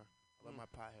anymore. I love my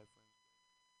pothead friends.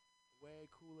 Way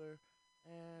cooler,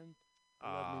 and they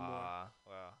love me more.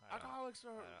 Well, Alcoholics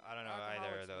are. I don't know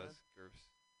either of alcoholics, those groups.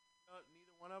 man. No,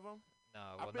 neither one of them. No,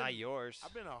 I've well, not been- yours.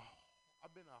 I've been a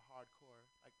hardcore,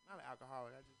 like not an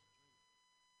alcoholic. I just.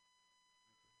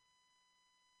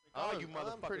 All you I'm a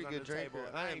motherfuckers pretty under good the table, drinker.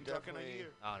 and I I am ain't drunk in a definitely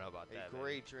year. I don't know about a that.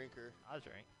 great drinker. I'll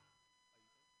drink.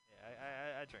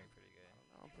 Yeah, I drink pretty good.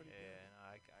 I'm pretty Yeah, no,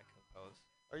 I compose.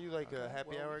 Are you like a Okay, happy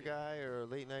well, hour we can- guy or a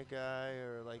late night guy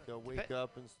or like a wake Depe-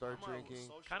 up and start I'm a drinking?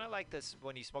 social- Kind of like this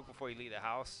when you smoke before you leave the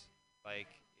house. Like,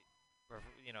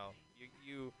 you know,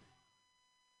 you're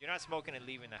not smoking and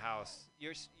leaving the house.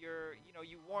 You're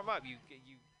you warm up. You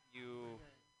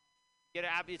get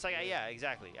it's like yeah,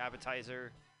 exactly,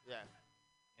 appetizer. Yeah,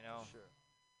 You know. sure.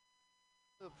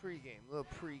 Little pregame.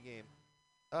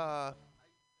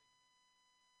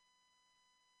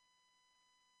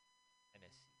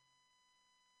 Hennessy.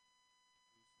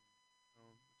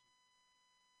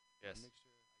 Yes. Mixture.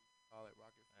 Call it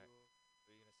rocket Alright. fuel. What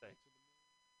are you gonna say?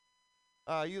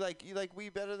 You like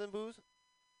weed better than booze,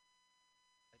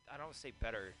 I don't say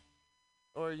better.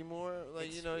 or are you more like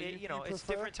It's, you know it- you, you know, you it's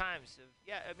prefer? different times.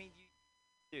 Yeah, I mean,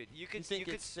 dude, you could You think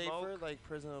could it's safer, smoke. like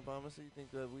President Obama said? You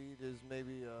think that weed is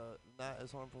maybe not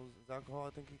as harmful as alcohol? I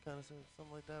think he kind of said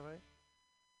something like that, right?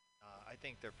 I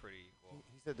think they're pretty equal.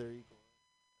 He said they're equal.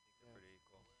 They're pretty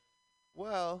equal.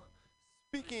 Well,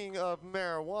 speaking of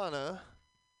marijuana,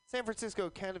 San Francisco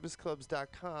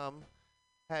CannabisClubs.com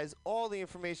has all the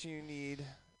information you need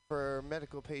for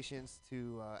medical patients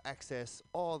to access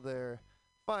all their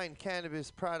fine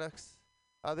cannabis products.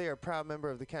 They are a proud member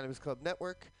of the Cannabis Club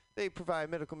Network. They provide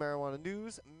medical marijuana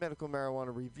news, medical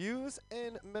marijuana reviews,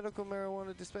 and medical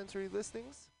marijuana dispensary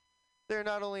listings. They're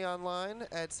not only online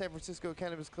at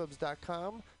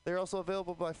sanfranciscocannabisclubs.com, they're also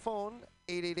available by phone,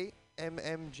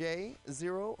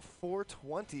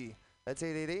 888-MMJ-0420. That's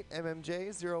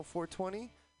 888-MMJ-0420.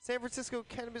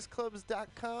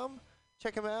 sanfranciscocannabisclubs.com.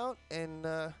 Check them out and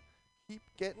keep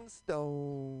getting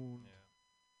stoned.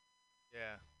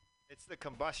 Yeah. It's the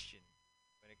combustion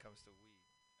when it comes to weed.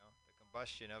 You know, the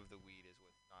combustion of the weed is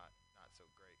what's not so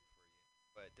great for you.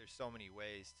 But there's so many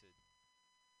ways to.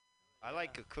 I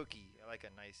like a cookie. I like a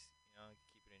nice,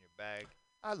 keep it in your bag.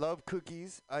 I love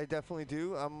cookies. I definitely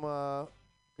do. I'm going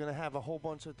to have a whole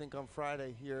bunch, I think, on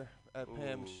Friday here at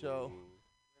Pam's show.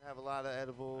 Gonna have a lot of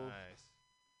edible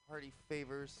party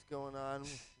favors going on,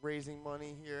 raising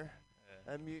money here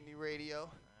at Mutiny Radio.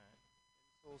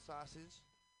 Soul Sausage.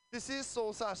 This is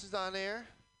Soul Sausage on Air.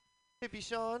 Hippie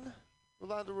Sean,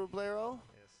 Rolando Roblero.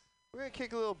 Yes. We're going to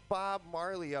kick a little Bob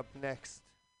Marley up next.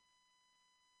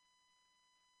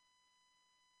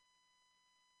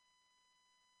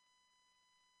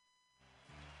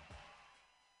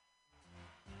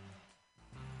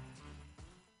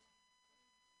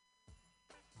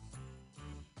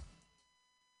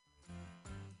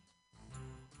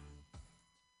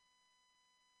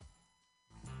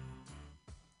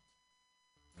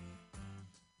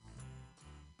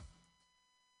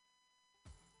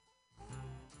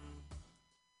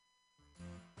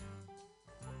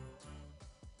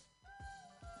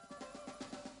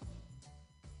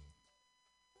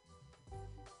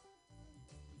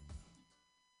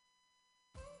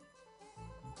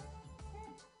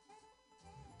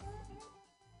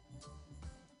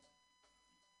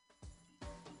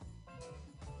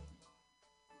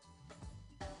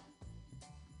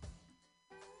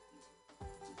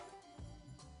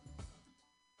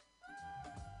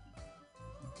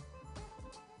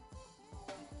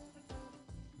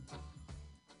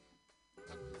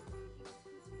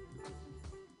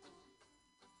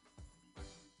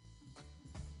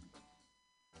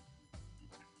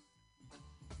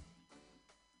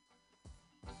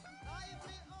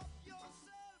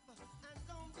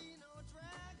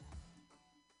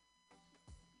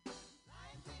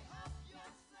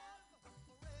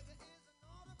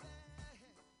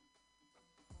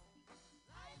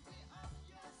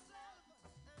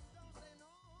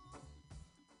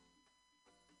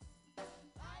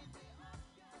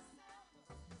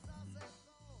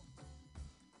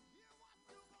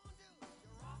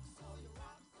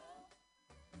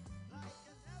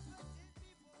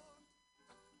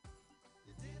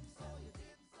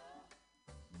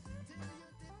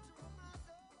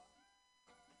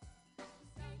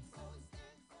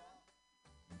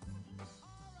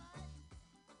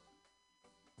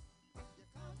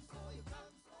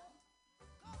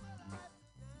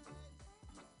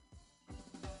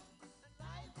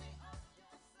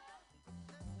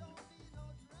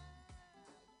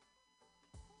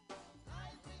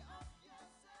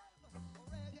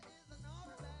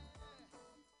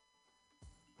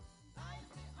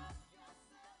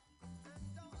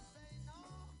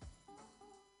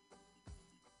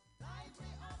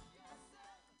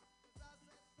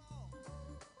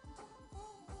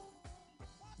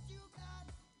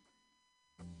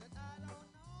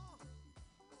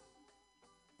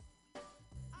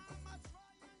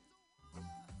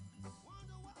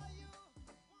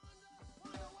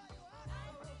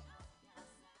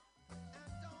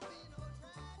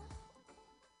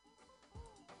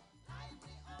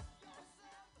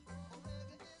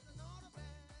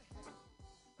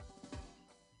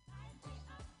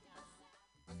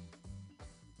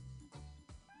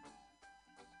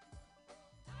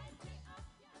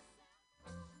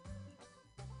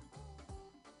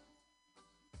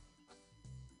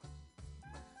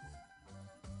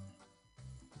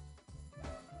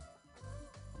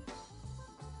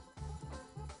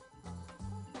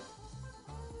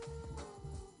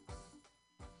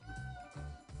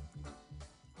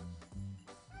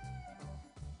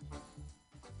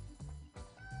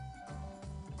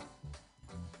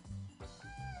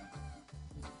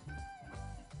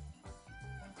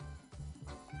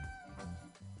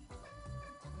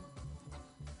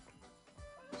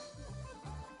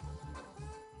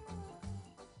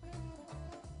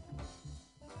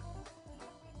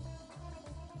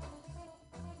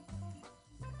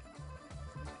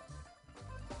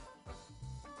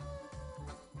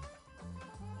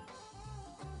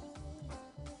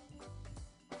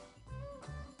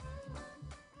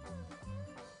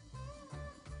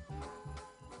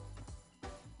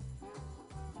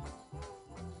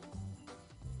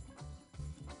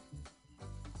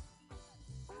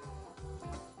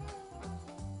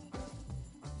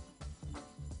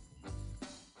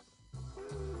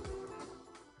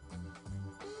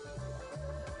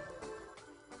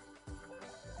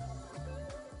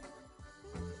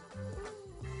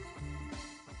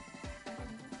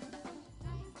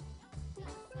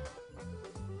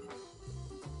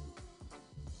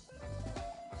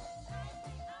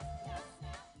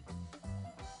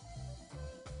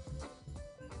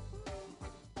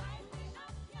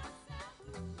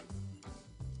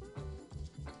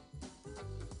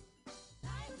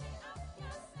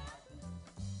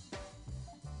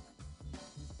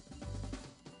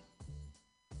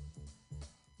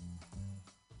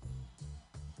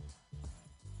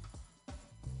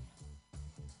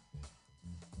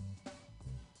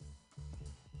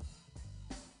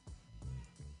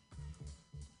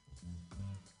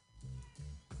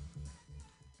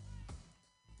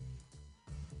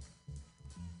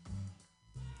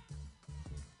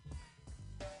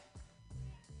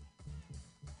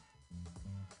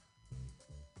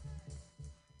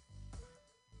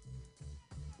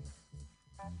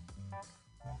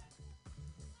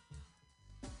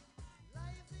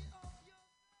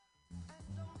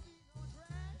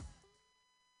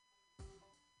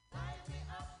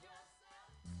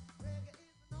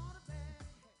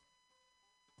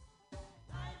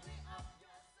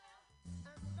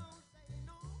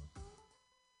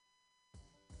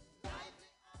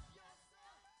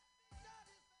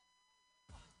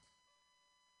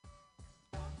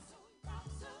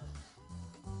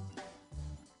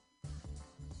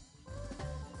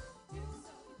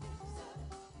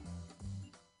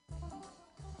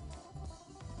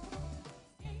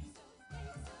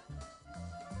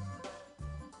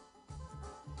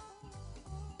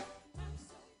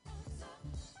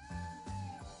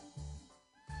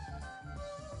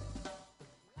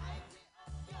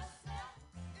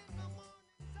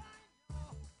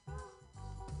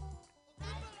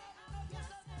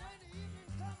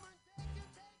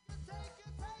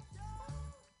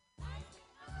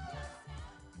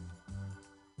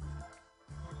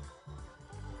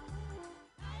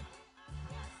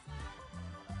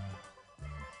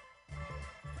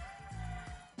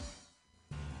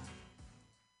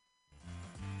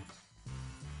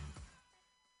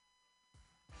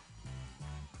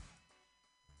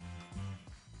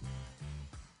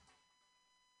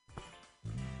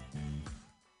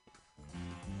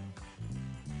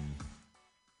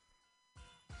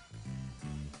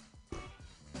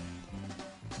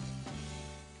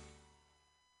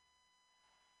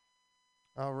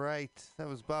 All right, that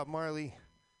was Bob Marley.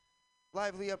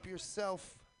 Lively Up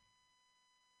Yourself.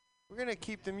 We're going to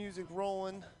keep the music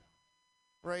rolling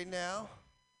right now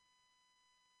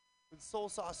with Soul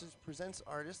Sausage Presents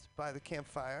Artist by the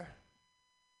Campfire.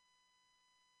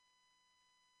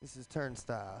 This is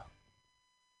Turnstile.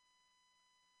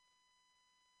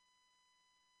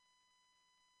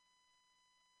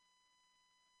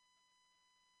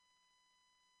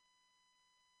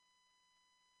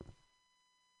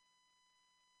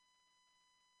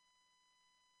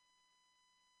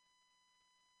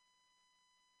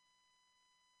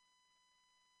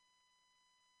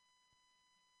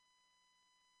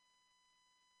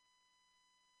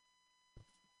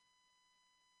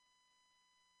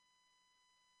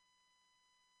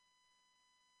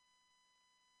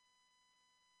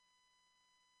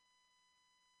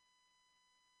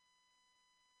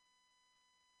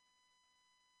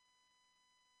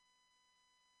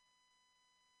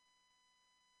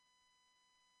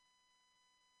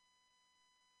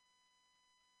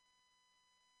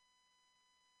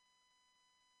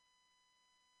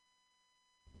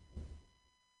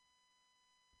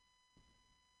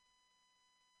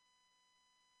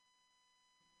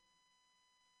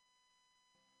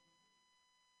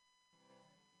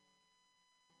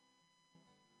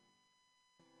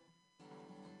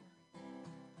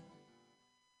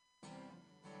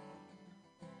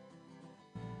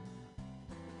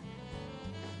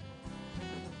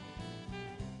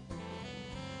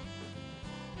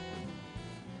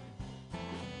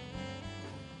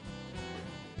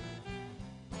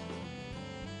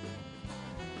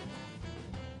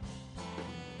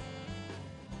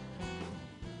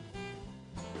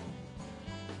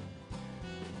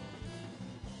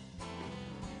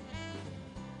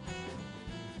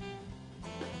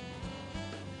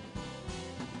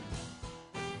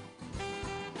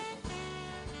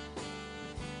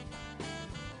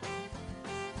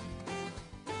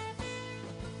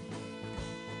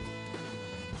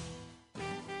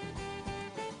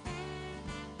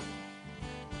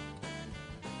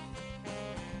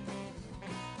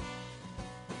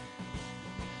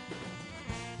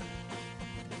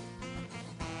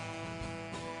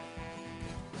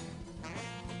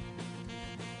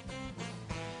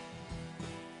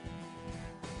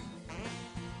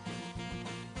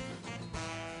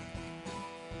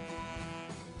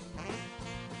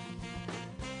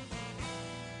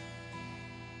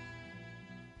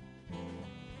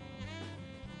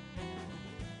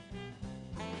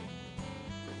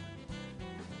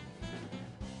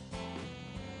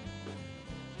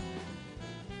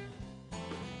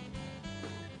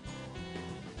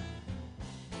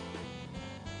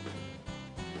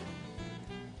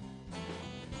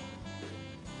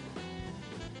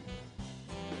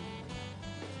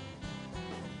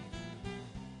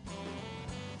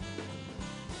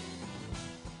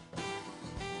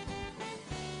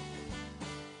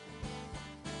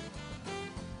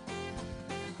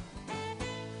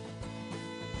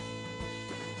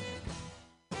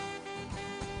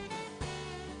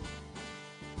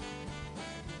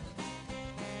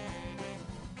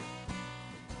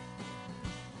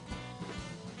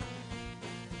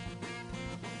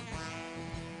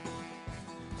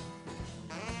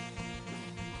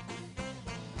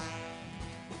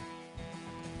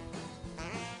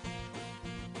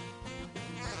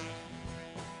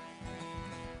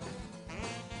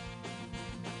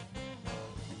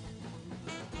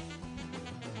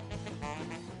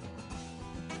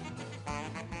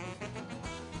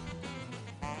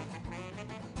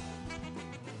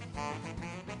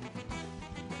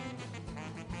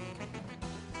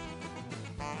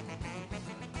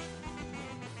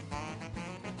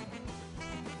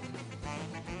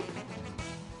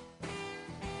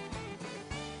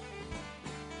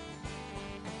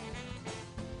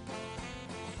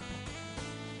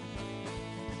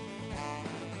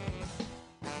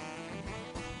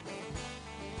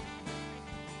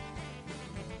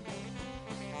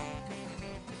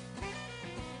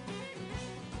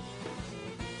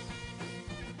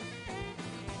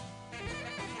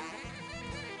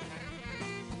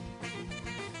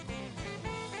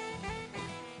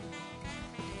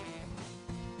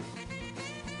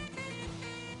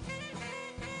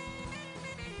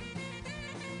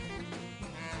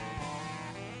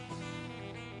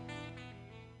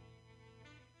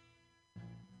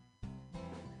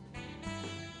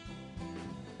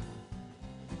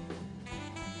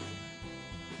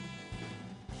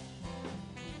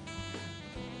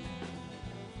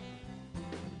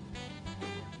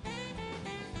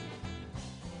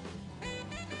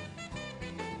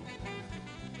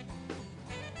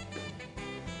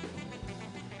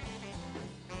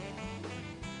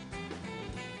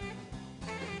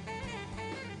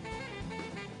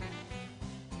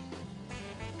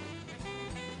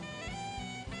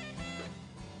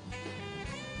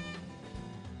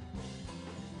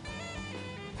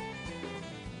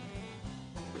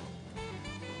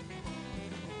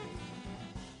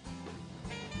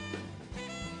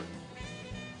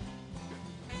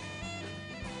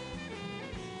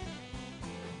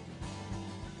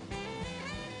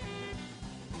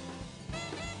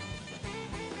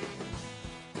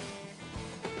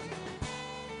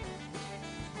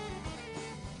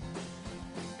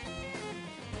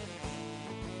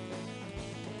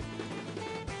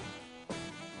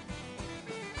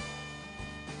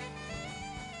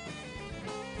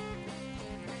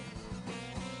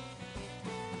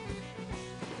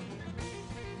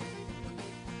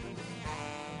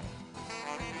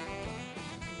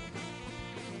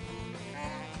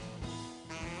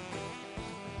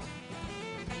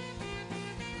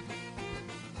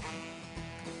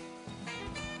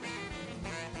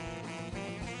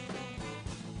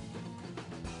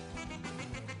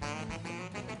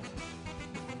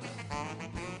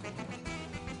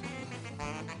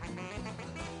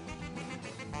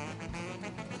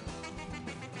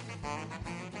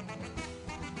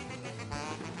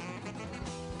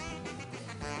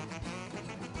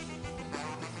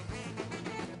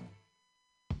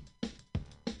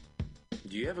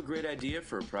 Do you have a great idea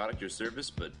for a product or service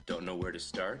but don't know where to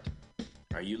start?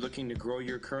 Are you looking to grow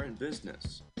your current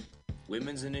business?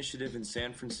 Women's Initiative in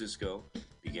San Francisco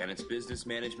began its business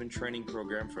management training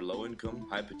program for low-income,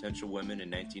 high-potential women in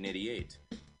 1988.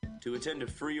 To attend a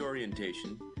free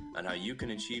orientation on how you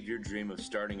can achieve your dream of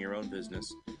starting your own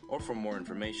business, or for more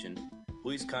information,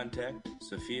 please contact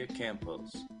Sophia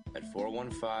Campos at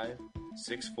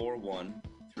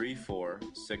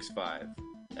 415-641-3465.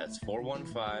 That's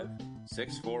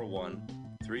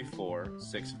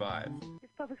 415-641-3465.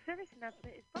 This public service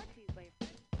announcement is brought to you by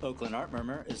Oakland Art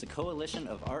Murmur is a coalition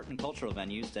of art and cultural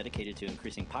venues dedicated to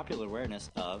increasing popular awareness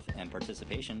of and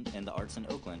participation in the arts in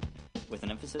Oakland, with an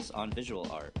emphasis on visual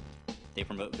art. They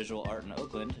promote visual art in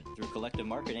Oakland through collective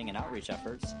marketing and outreach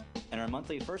efforts, and our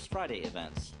monthly First Friday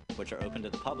events, which are open to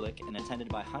the public and attended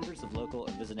by hundreds of local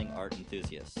and visiting art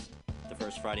enthusiasts. The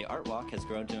First Friday Art Walk has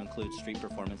grown to include street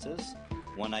performances,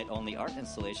 one-night-only art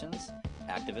installations,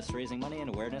 activists raising money and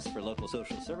awareness for local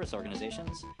social service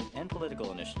organizations, and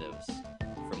political initiatives.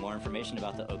 For more information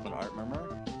about the Oakland Art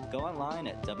Murmur, go online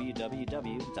at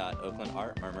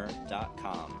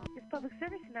www.oaklandartmurmur.com. This public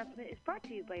service announcement is brought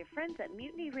to you by your friends at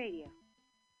Mutiny Radio.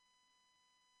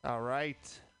 All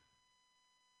right.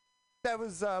 That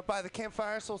was by the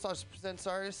Campfire. Soul Sausage presents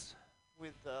artists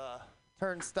with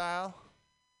Turnstile.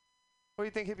 What do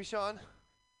you think, Hippie Sean?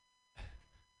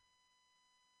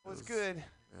 Was good.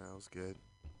 Yeah, it was good.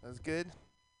 That was good.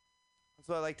 That's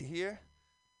what I like to hear.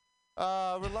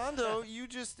 Rolando, you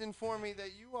just informed me that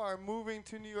you are moving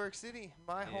to New York City,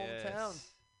 my hometown.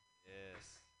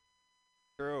 Yes.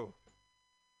 True.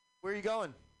 Where are you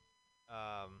going?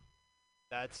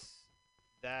 That's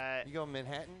that. You going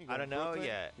Manhattan? You I going don't know Brooklyn?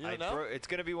 yet. You don't know? It's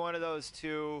gonna be one of those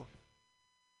two.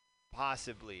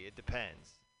 Possibly. It depends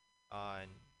on.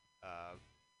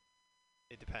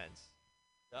 It depends.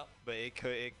 Yep. But it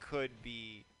could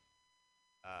be.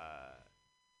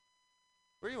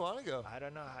 Where do you want to go? I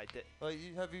don't know. Have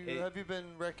you been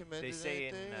recommended They say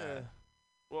anything?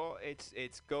 well,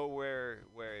 it's go where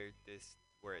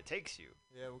it takes you.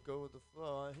 Yeah, we'll go with the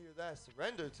flow. I hear that.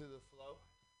 Surrender to the flow.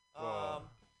 Well,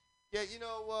 Yeah,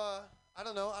 I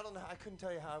don't know. I couldn't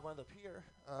tell you how I wound up here.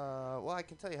 Well, I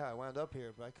can tell you how I wound up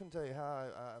here, but I couldn't tell you how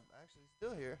I'm actually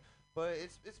still here. But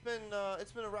it's been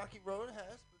a rocky road. It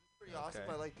has, but it's pretty awesome.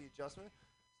 I like the adjustment.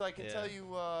 So I can tell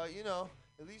you,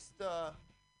 at least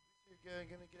you're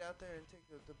gonna get out there and take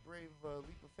the brave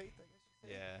leap of faith, I guess you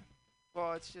say. Yeah.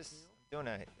 Well, it's just doing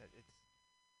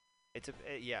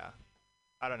yeah.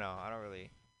 I don't know. I don't really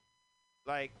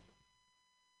like.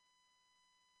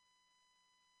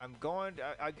 I'm going.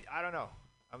 I don't know.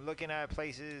 I'm looking at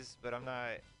places, but I'm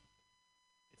not.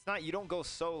 It's not. You don't go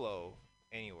solo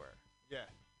anywhere. Yeah.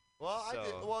 Well, So- I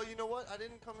did. Well, you know what? I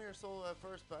didn't come here solo at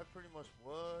first, but I pretty much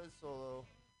was solo.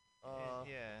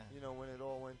 Yeah. When it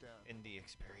all went down. In the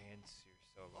experience, you're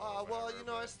solo. Well,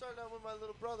 whatever, I but- started out with my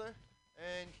little brother,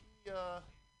 and he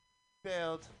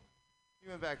failed. He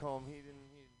went back home. He didn't.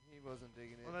 He wasn't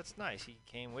digging it. Well, that's nice. He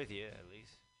came with you at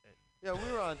least. Shit. Yeah,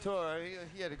 we were on tour.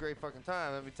 He had a great fucking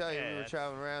time. Let me tell you, Yeah, we were that's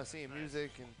traveling around, seeing nice.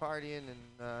 music and partying,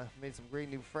 and made some great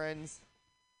new friends.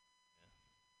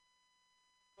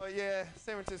 But yeah,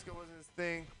 San Francisco wasn't his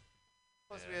thing.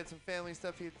 Plus, we had some family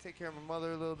stuff. He had to take care of my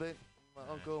mother a little bit, my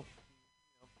uncle.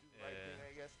 Do the right thing,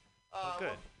 I guess.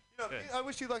 Good. Good. I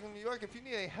wish you luck in New York. If you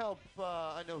need any help,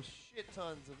 I know shit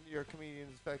tons of New York comedians.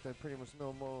 In fact, I pretty much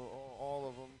know all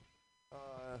of them.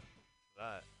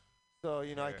 So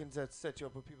I can set you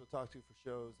up with people to talk to for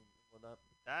shows and whatnot.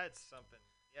 That's something.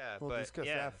 Yeah, We'll but discuss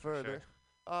yeah, that for further.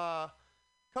 sure.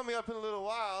 Coming up in a little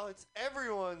while, it's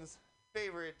everyone's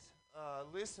favorite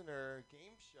listener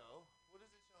game show. What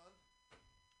is it, Sean?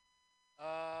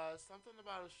 Something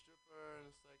about a stripper and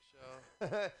a sex show. The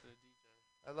DJ.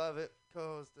 I love it.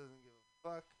 Co-host doesn't give a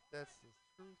fuck. That's the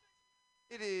truth.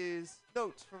 It is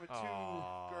Notes from a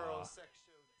Two-Girl Sex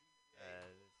Show DJ.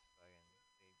 That's fucking.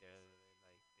 They're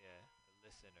like, the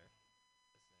listener.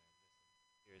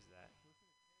 Here's that.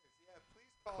 Yeah, please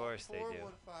call Of course they do.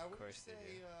 415. Of course they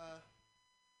do. About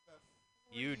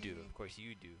You do. Of course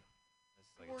you do.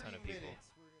 That's like a ton of 40 people.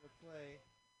 minutes we're going to play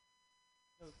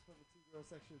Notes from a Two-Girl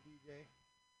Sex Show DJ.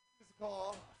 Give us a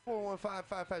call.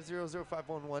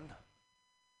 415-550-0511.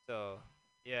 So,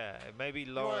 yeah, maybe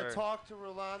You lower. want to talk to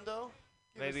Rolando?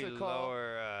 Give Maybe us a call.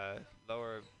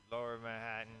 lower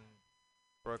Manhattan,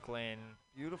 Brooklyn.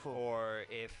 Beautiful. Or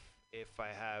if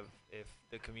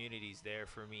the community's there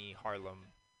for me, Harlem,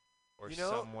 or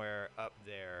somewhere up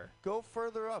there. Go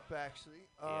further up, actually.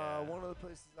 Yeah. One of the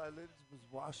places I lived was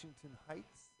Washington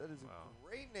Heights. That is a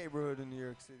great neighborhood in New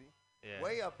York City. Yeah,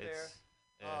 Way up there. it's-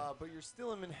 yeah. But you're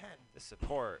still in Manhattan. The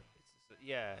support. It's the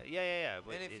Yeah.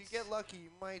 But And if you get lucky,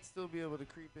 you might still be able to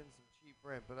creep in some cheap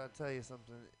rent. But I'll tell you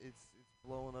something, it's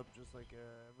blowing up just like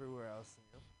everywhere else. You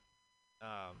know.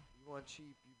 You want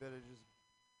cheap, you better just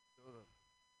go to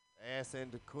ass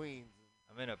end of Queens.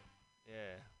 I'm in a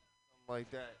yeah. Something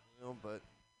like that, you know. But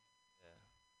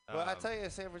yeah. But I tell you,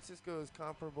 San Francisco is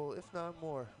comparable, if not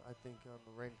more. I think on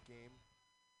the rent game,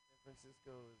 San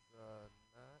Francisco is not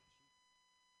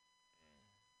cheap.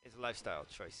 It's a lifestyle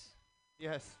choice.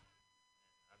 Yes.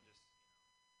 I'm just,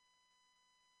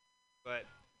 but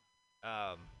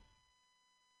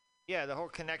yeah, the whole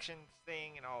connection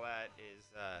thing and all that is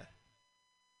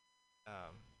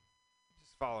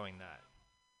just following that,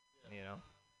 you know.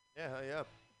 Yeah.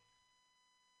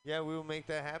 Yeah, we will make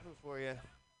that happen for you.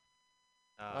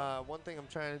 One thing I'm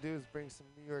trying to do is bring some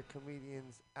New York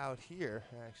comedians out here,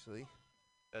 actually.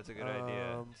 That's a good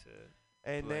idea.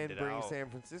 And then blend it bring out. San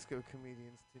Francisco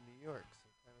comedians to New York, so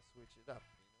kind of switch it up,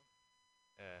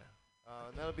 you know? Yeah.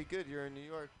 And that'll be good. You're in New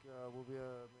York. We'll be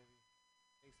maybe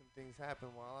make some things happen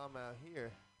while I'm out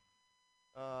here.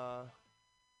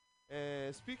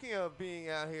 And speaking of being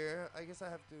out here, I guess I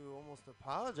have to almost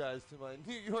apologize to my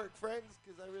New York friends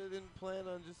because I really didn't plan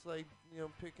on just like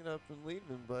picking up and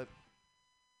leaving, but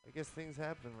I guess things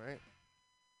happen, right?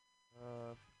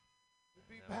 We'll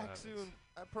be back soon.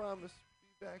 I promise.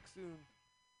 Be back soon.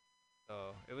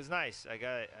 So it was nice. I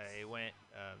went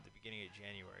the beginning of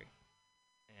January,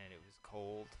 and it was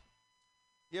cold.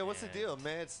 Yeah, what's the deal?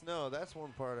 Mad snow. That's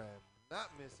one part I am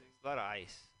not missing. A lot of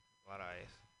ice. A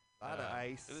lot of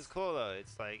ice. It was cool though.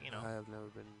 It's like I have never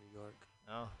been to New York.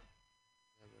 No.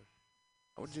 Never.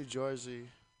 I went to New Jersey.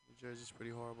 New Jersey's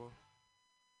pretty horrible.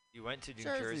 You went to New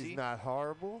Jersey's Jersey? not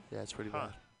horrible. Yeah, it's pretty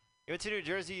bad. You went to New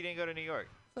Jersey. You didn't go to New York.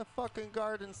 It's a fucking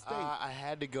Garden State. I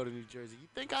had to go to New Jersey. You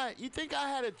think I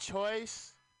had a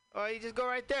choice? Oh, you just go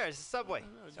right there. It's a subway.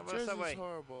 No, Jump New on a Jersey's subway.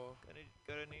 horrible.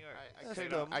 Go to New York. That's the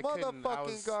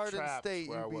motherfucking Garden State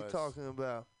you be talking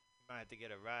about. You might have to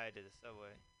get a ride to the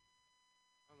subway. I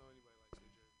don't know anybody likes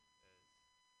New Jersey.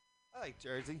 I like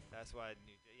Jersey. That's why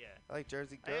yeah. I like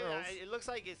Jersey girls. It looks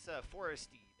like it's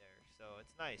foresty there, so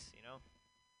it's nice, you know.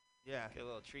 Yeah. Get a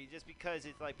little tree, just because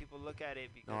it's like people look at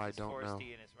it because I it's don't know.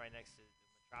 foresty and it's right next to the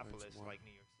metropolis, more- like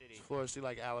New York City. It's foresty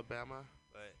like Alabama.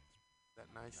 But that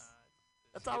nice.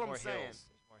 There's That's all I'm more saying. hills.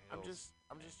 There's more hills.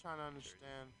 I'm just trying to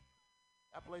understand.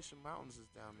 Appalachian Mountains is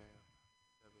down there.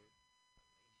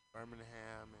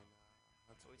 Birmingham and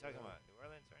What are we talking about? New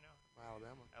Orleans right now?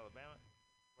 Alabama. Alabama?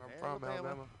 Where I'm from,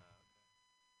 Alabama.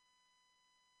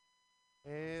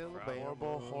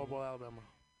 Horrible Alabama.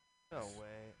 No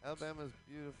way. Alabama's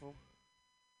beautiful.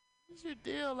 What's your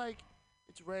deal? Like,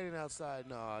 it's raining outside.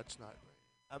 No, it's not raining.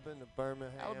 I've been to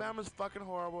Birmingham. Alabama's fucking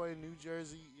horrible, and New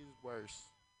Jersey is worse.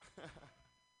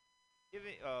 Okay, you've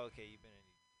been in.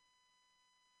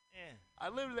 Yeah. I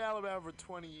lived in Alabama for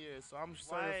 20 years, so I'm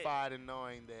certified in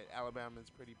knowing that Alabama is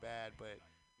pretty bad. But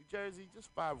New Jersey, just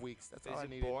 5 weeks. That's all I Is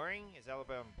needed. it boring? Is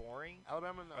Alabama boring?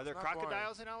 Alabama, no. Are there it's not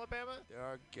crocodiles boring. in Alabama? There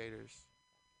are gators.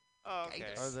 Oh, okay.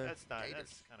 Gators. That's not. Gators.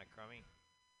 That's kind of crummy.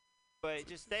 But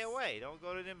just stay away. Don't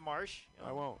go to the marsh. You know?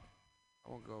 I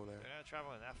won't go there. They're not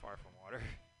traveling that far from water.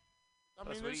 I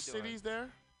Plus, mean, what are there's you doing? cities there.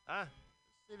 Huh?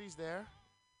 Cities there.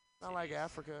 Not like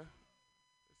Africa.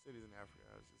 There's cities in Africa.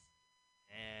 I was just.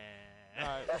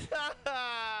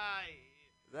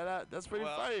 That's pretty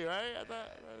funny, right? I thought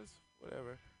that was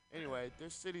whatever. Anyway,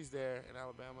 there's cities there in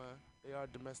Alabama. They are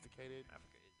domesticated.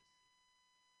 Africa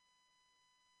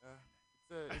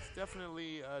is. It's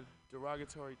definitely a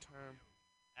derogatory term.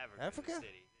 Africa?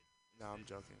 City. No, I'm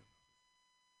joking.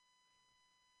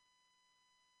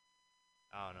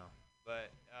 I don't know,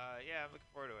 but yeah, I'm looking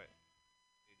forward to it.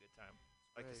 Be a good time.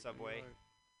 Like the subway.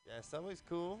 Yeah, Subway's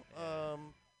cool. Yeah.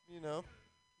 Keep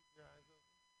your eyes open.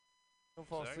 Don't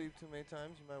fall Sorry? asleep too many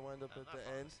times. You might wind up I'm at not the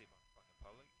falling end. asleep on fucking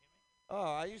public.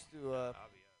 Oh, I used to. I'll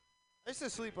be up. I used to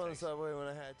sleep on the subway when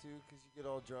I had to, because you get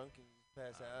all drunk and you just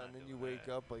pass out, and then you wake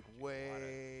up like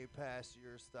way past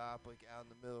your stop, like out in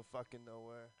the middle of fucking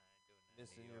nowhere,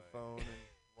 missing your phone and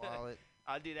wallet.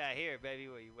 I'll do that here, baby,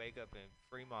 where you wake up in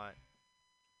Fremont.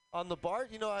 On the BART,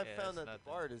 I Yeah, found that's that the nothing.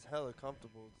 BART is hella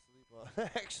comfortable to sleep on.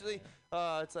 Actually,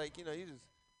 it's like, you just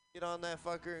get on that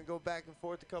fucker and go back and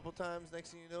forth a couple times.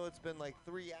 Next thing you know, it's been like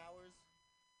 3 hours.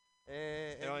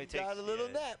 And only you got takes- a little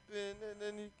yeah. nap, and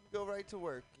then you can go right to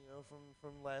work,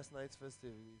 from last night's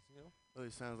festivities, Really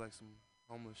sounds like some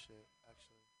homeless shit,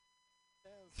 actually.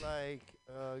 Sounds like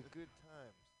good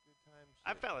times. Good times.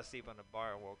 I fell asleep on the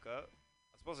bar and woke up.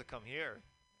 I was supposed to come here.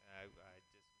 I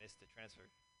just missed the transfer.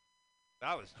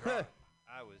 I was drunk.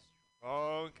 I was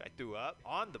drunk. I threw up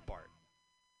on the BART.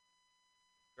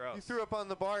 Gross. You threw up on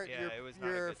the bar. Yeah, your it was not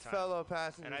a your good time. fellow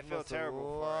passengers And I feel must have terrible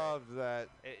for loved that.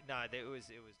 it. It was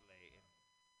late.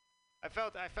 I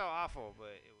felt awful, but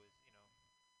it was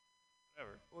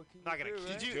whatever. What can I'm not you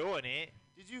gonna do, keep right? doing it.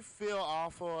 Did you feel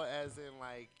awful as in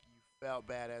like you felt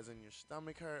bad as in your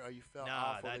stomach hurt, or you felt Nah,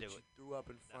 awful that that do you it. threw up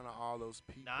in front of all those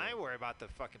people? Nah, I ain't worried about the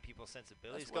fucking people's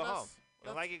sensibilities. That's Go what home. that's-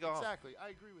 Don't like it, go home. Exactly. I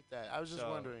agree with that. I was just So,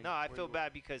 wondering. No, I where feel you were-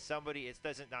 bad because somebody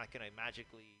not gonna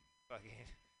magically fucking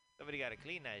somebody gotta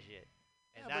clean that shit.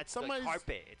 And Yeah, but that's the somebody's-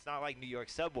 carpet. It's not like New York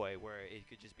subway where it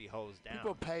could just be hosed down.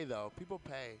 People pay though. People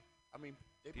pay. I mean,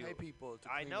 they pay people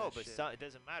to I clean know, that but shit. it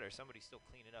doesn't matter. Somebody's still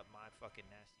cleaning up my fucking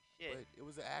nasty shit. But it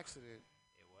was an accident.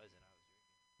 It wasn't.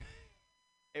 I was drinking.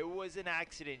 It was an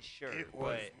accident, sure. It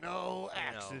was but, no you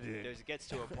know, accident. It gets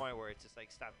to a point where it's just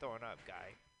like, stop throwing up,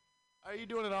 guy. Are you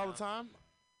doing it all the time?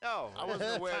 No, I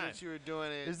wasn't aware time. that you were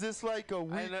doing it. Is this like a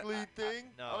I didn't- weekly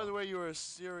thing? No. I was aware you were a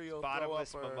serial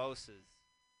Bottomless throw-upper. mimosas.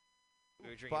 We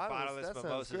were drinking Bottomless, bottomless that sounds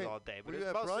mimosas great. all day, but Were it you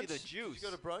was at mostly brunch? the Did juice. you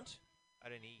go to brunch? I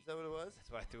didn't eat. Is that what it was?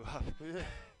 That's why I threw up.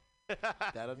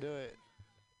 That'll do it.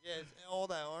 Yeah, it's all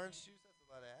that orange juice. That's a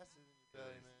lot of acid in your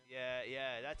belly, man.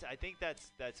 Yeah. I think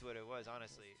that's what it was.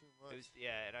 Honestly, That's too much. it was.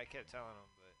 Yeah, and I kept telling him,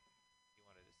 but he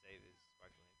wanted to save his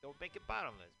sparkling. Don't make it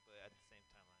bottomless, but at the same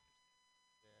time, I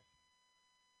understand.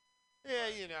 Yeah,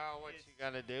 you know what you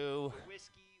gotta do.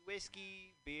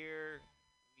 Whiskey, beer,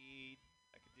 weed.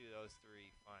 I could do those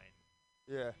three fine.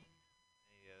 Yeah.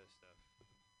 Any other stuff?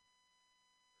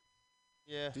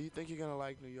 Yeah. Do you think you're gonna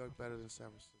like New York better than San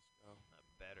Francisco? Not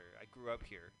better. I grew up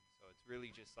here, so it's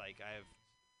really just like I have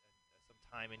some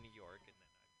time in New York, and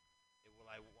then will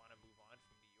I want to move on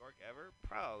from New York ever?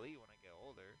 Probably when I get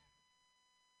older.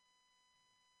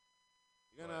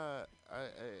 You're gonna.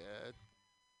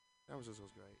 San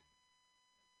Francisco's great.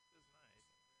 It's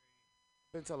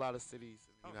nice. Been to a lot of cities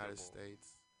in the United Comfortable. States.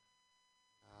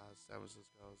 San Francisco's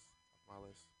off my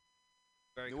list.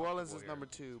 Very New Orleans comfortable is number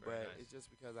here. 2, It's very but nice. it's just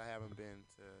because I haven't been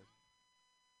to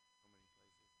so many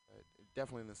places. But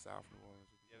definitely in the South, New Orleans.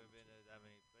 would be You haven't number been to that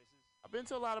many places? I've been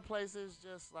to a lot of places,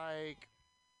 just like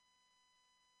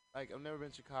I've never been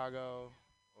to Chicago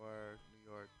or New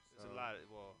York. There's so- a lot.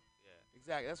 Well, yeah.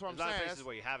 Exactly. That's what There's a lot I'm of saying. places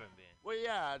where you haven't been. Well,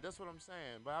 yeah, that's what I'm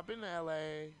saying. But I've been to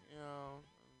LA.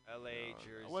 L.A.,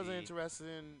 Jersey. I wasn't interested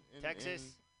in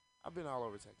Texas. I've been all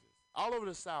over Texas, all over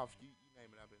the South. You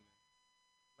name it, I've been there.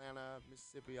 Atlanta,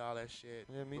 Mississippi, all that shit.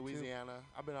 Yeah, me too. Louisiana.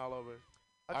 I've been all over.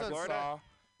 I've done Arkansas.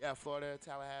 Yeah, Florida,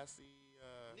 Tallahassee.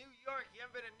 New York. You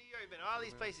haven't been to New York. You've been to all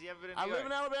these places. You haven't been to I New York.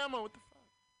 live in Alabama. What the fuck?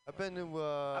 I've been to.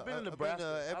 I've been in Nebraska.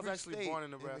 I was every actually state born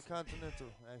in the Nebraska. continental,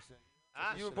 actually.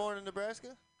 Ah, You were born in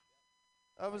Nebraska?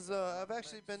 I've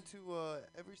actually been to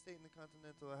every state in the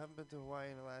continental. I haven't been to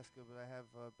Hawaii and Alaska, but I have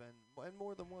been, and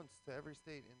more than once, to every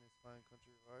state in this fine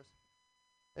country of ours.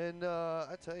 And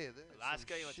I tell you, there's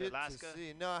Alaska? some You went to shit Alaska?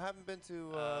 see. No, I haven't been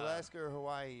to Alaska or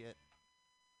Hawaii yet.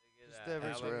 Look Just at that.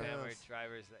 everywhere Alabama else.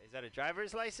 driver's. Is that a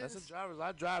driver's license? That's a driver's.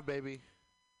 I drive, baby.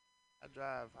 I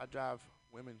drive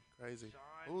women crazy.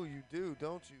 Ooh, you do,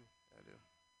 don't you? I do.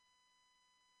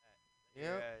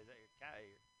 Yeah. Is that your cat?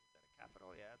 Is that a capital?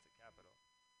 Yeah, it's a capital.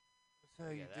 That's how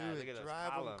Look you at do that. it. Look at those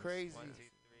Drive them columns. crazy. 1, 2, 3,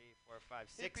 4, 5,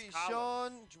 6 Hippie columns.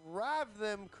 Sean, drive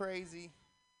them crazy.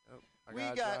 I We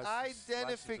gotta got drive some slushies to drive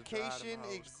identification them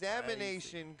hoes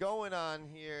examination going on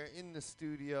here in the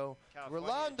studio. California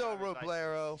Rolando driver's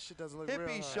Roblero, Shit doesn't look real.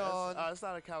 Hippie huh? Sean, It's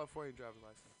not a California driver's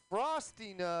license.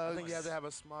 Frosty Nugs. I think you have to have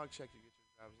a smog check to get your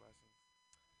driver's license.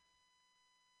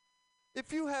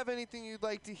 If you have anything you'd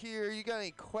like to hear, you got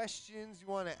any questions you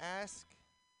want to ask,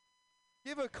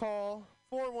 give a call,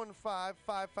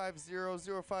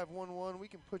 415-550-0511. We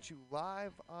can put you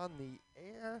live on the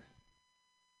air.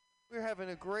 We're having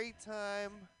a great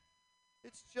time.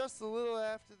 It's just a little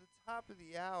after the top of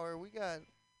the hour. We got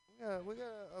a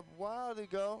while to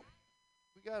go.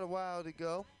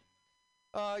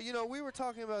 We were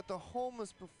talking about the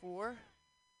homeless before,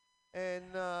 and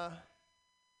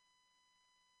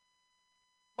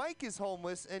Mike is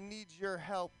homeless and needs your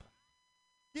help.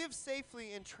 Give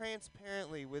safely and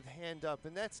transparently with Hand Up,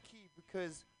 and that's key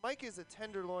because Mike is a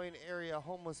Tenderloin area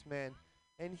homeless man,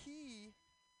 and he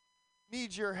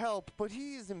needs your help, but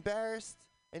he is embarrassed,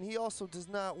 and he also does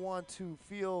not want to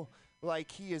feel like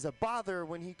he is a bother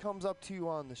when he comes up to you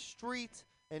on the street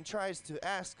and tries to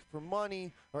ask for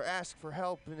money or ask for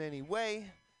help in any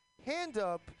way. Hand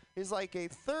Up is like a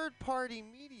third-party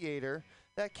mediator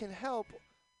that can help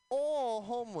all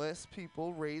homeless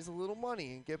people raise a little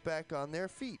money and get back on their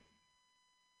feet.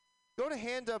 Go to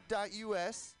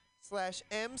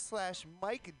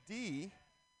handup.us/m/Mike D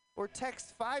or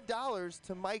text $5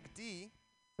 to Mike D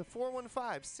to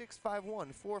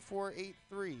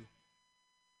 415-651-4483.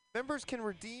 Members can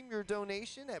redeem your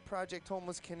donation at Project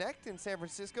Homeless Connect in San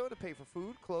Francisco to pay for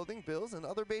food, clothing, bills, and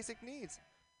other basic needs.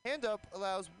 Hand Up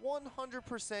allows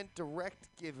 100% direct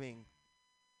giving.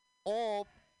 All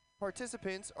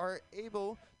participants are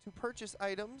able to purchase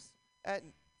items at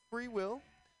free will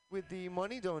with the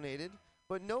money donated,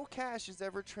 but no cash is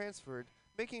ever transferred,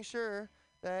 making sure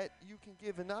that you can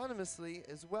give anonymously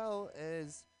as well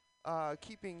as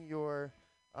keeping your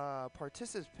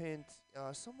participant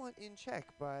somewhat in check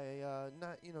by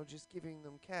not, just giving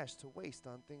them cash to waste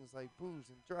on things like booze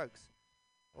and drugs.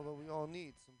 Although we all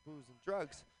need some booze and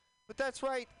drugs. But that's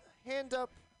right,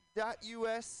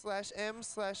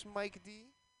 handup.us/m/Mike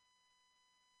D.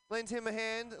 Lend him a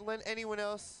hand, lend anyone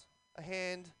else a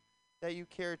hand that you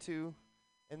care to,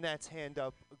 and that's Hand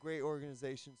Up, a great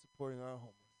organization supporting our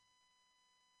homeless.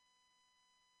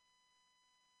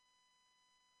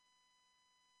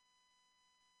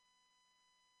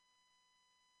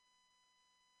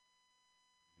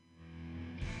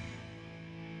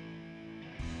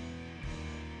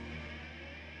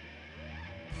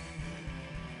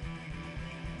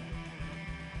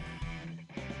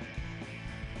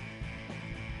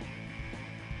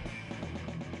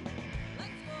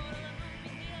 Let's go to the movie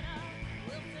theater.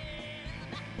 We'll sit in the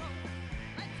back row.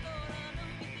 Let's go to the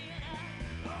movie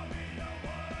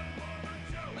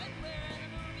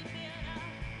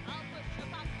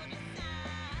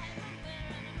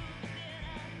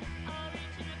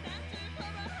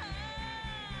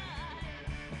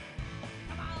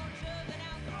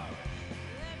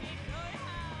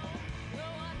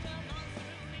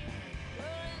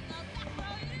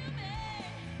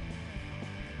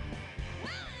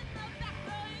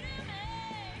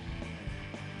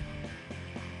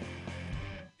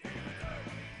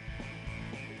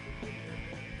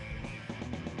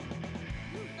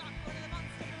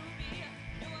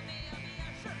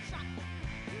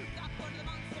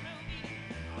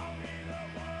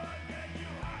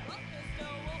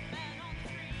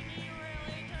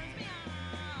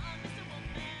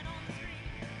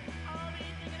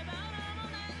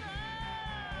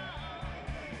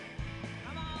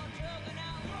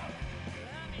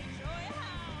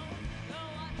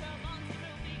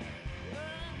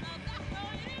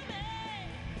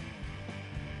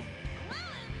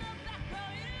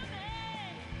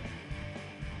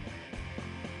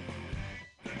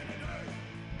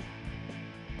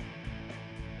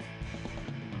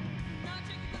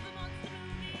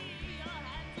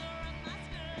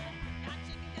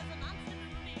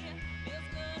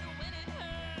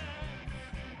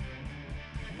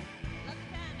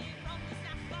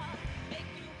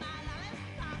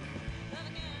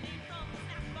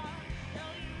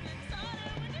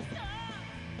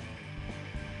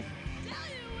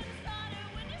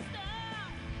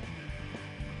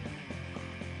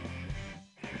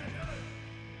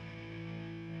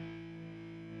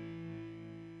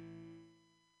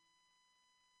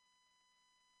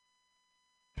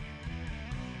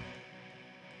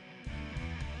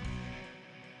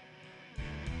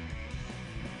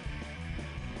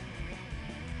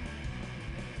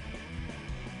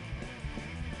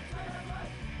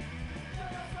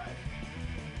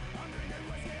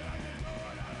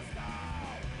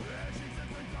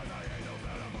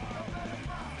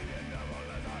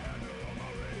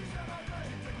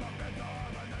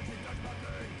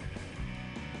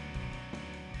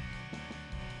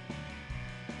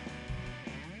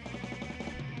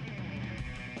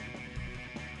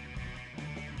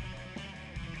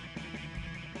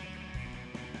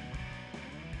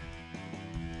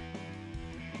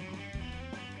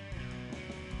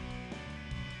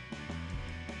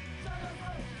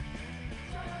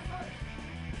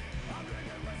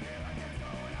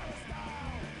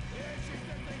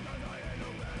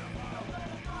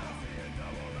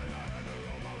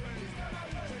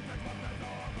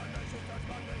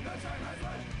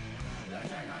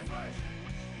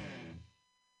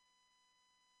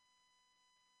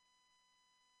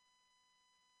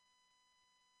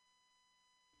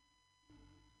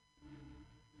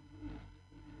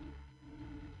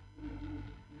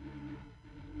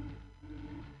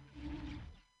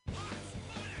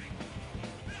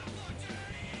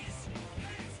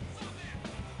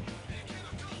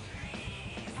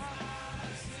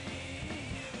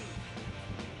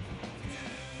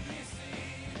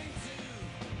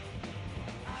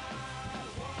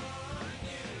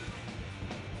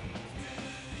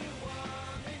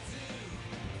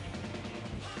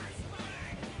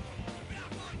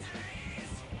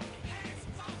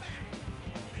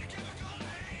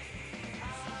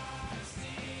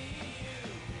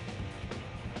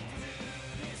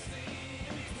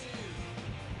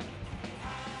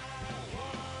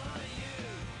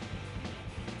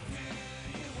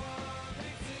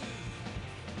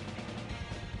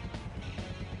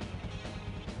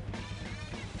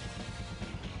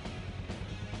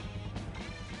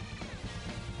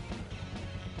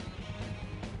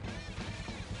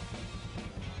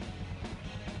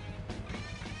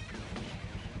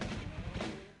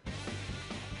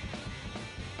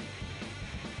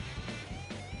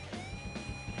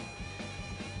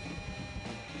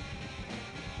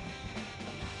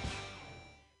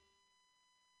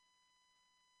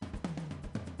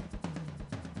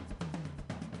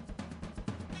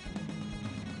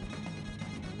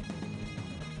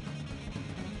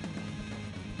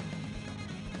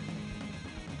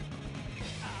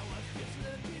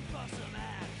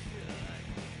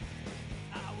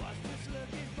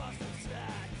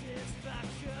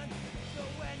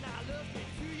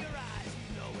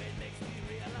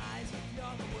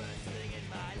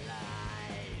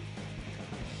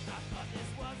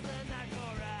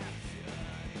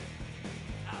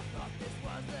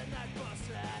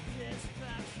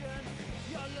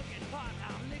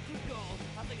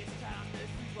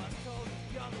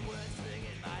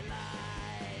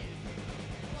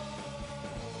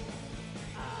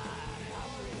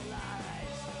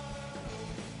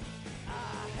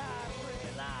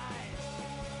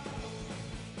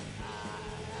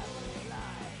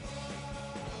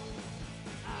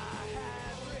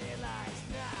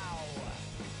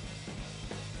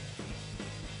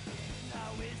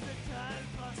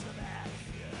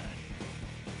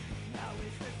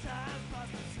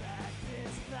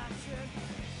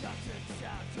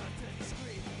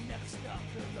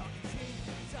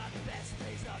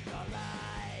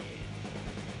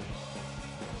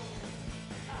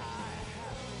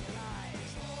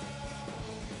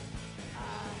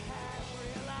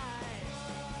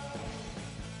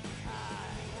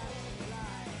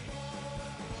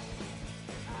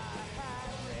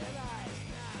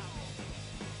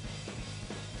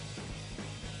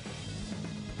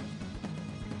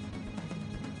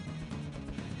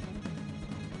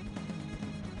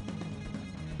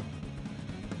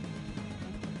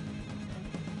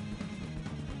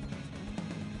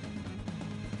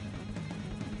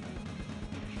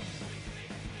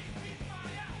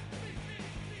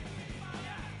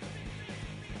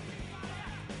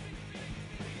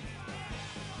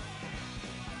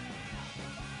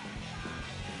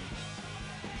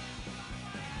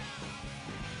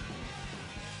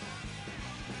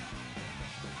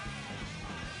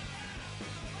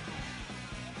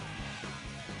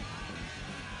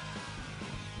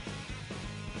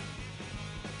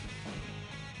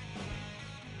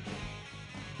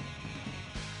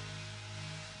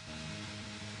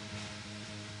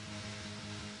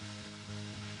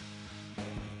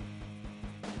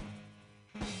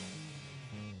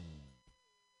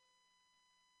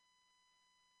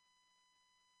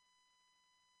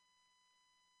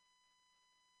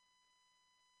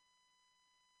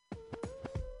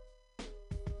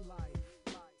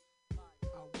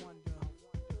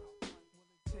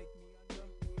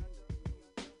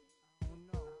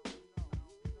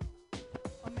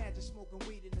Smoking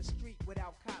weed in the street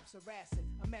without cops harassing.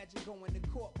 Imagine going to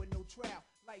court with no trial.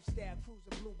 Lifestyle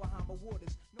cruising blue Bahama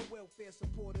waters. No welfare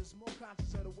supporters. More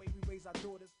conscious of the way we raise our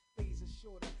daughters. Days are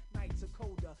shorter, nights are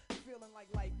colder. Feeling like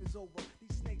life is over.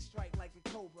 These snakes strike like a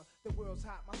cobra. The world's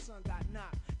hot, my son got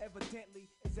knocked. Evidently,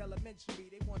 it's elementary.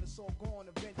 They want us all gone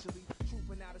eventually.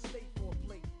 Trooping out of state for a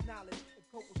plate. Knowledge, if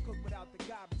coke was cooked without the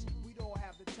garbage, we'd all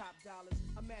have the top dollars.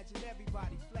 Imagine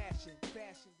everybody flashing.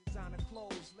 Fashion, designer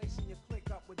clothes. Lacing your click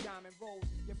up with diamond rolls.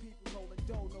 Your people rolling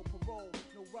dough, no parole,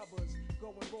 no rubbers.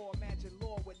 Going raw, imagine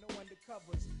law with no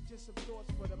undercovers. Just some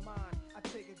thoughts for the mind. I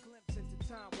take a glimpse into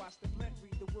time. Watch the blunt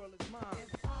read, the world is mine.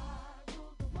 If I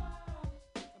rule the world,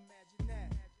 imagine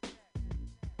that.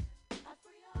 I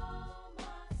free all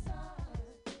my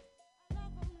sons. I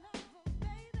love them,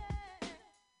 baby.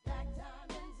 Black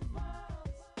diamonds and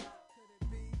pearls. Could it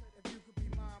be? If you could be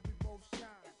mine, we both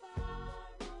shine. If I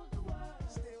rule the world,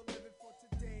 still living for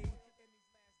today. In these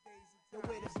last days of time. The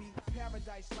way to be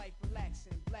paradise life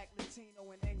relaxing. Black,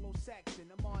 Latino, and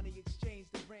Anglo-Saxon. Amani exchange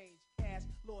the range. Cash,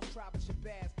 lost tribe of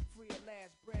Shabazz. Free at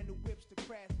last, brand new whips to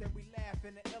crash. Then we laugh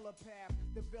in the illa path.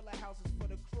 The villa houses for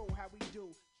the crew, how we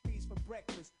do. Trees for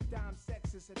breakfast. Dime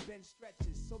sexes have been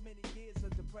stretches. So many years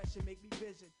of depression make me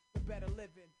vision the better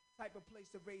living. Type of place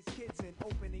to raise kids in.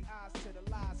 Opening eyes to the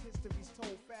lies. History's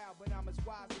told foul, but I'm as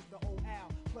wise as the old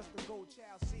owl. Plus the gold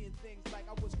child, seeing things like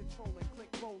I was controlling. Click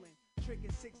rolling.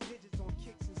 Tricking 6 digits on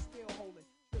kicks and still holding.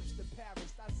 Trips to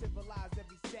Paris, I civilized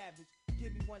every savage. Give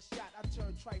me one shot, I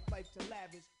turn trife life to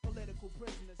lavish. Political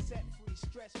prisoner, set free,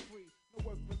 stress free. No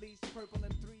work release, purple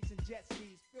M3s and jet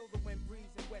skis. Feel the wind breeze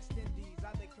in West Indies.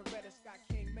 I think Coretta Scott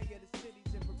King, mayor of the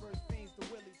cities, and reverse fiends to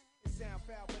Willies. It sound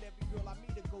foul, but every girl I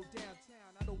meet to go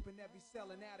downtown. I'd open every cell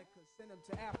in Attica, send them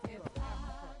to Africa.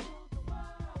 I rule the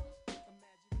world,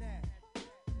 imagine that.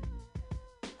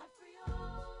 I free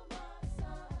all my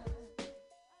sons.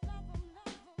 I love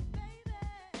them, baby.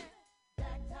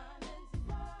 Black diamonds and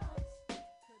pearls.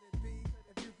 Could it be?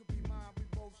 If you could be mine, we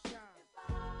both shine. If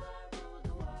I rule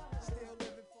the world, still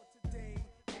living for today.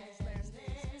 In these last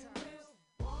days of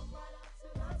time. walk right up to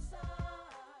the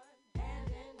sun, hand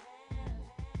in hand.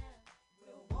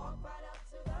 We'll walk right up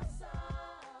to the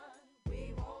sun.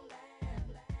 We won't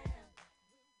land.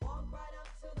 Walk right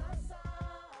up to the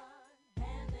sun,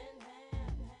 hand in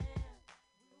hand.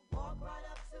 We'll walk right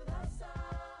up to the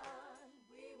sun.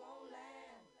 We won't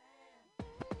land.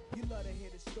 You love to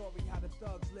hear the story, how the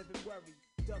thugs live and worry.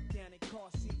 Duck down in car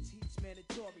seats, heat's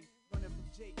mandatory. Running from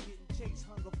Jake, getting chased,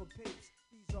 hunger for papes.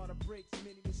 These are the breaks,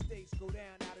 many mistakes go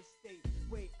down out of state.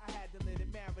 Wait, I had to let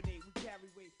it marinate. We carry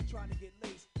weight, trying to get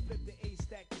laced. Flip the A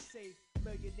stack to safe.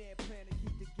 Millionaire plan to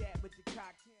keep the gap with the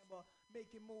cock camera.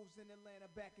 Making moves in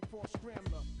Atlanta, back and forth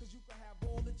scrambler. Cause you can have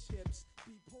all the chips,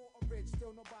 be poor or rich,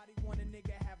 still nobody want a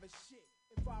nigga have a shit.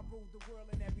 If I ruled the world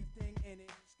and everything in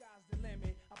it, sky's the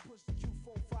limit. I push the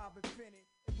Q45 infinite.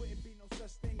 It wouldn't be no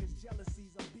such thing as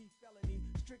jealousies or beef felony.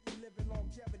 Strictly living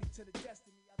longevity to the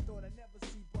destiny I thought I'd never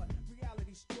see, but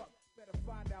reality struck. Better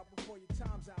find out before your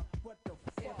time's out. What the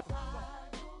fuck? If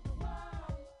I rule the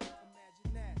world,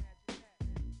 imagine that.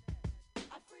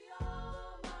 I free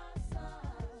all my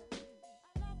sons.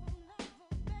 I love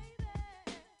them, baby.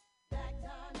 Black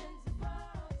diamonds and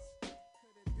pearls.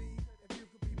 Could it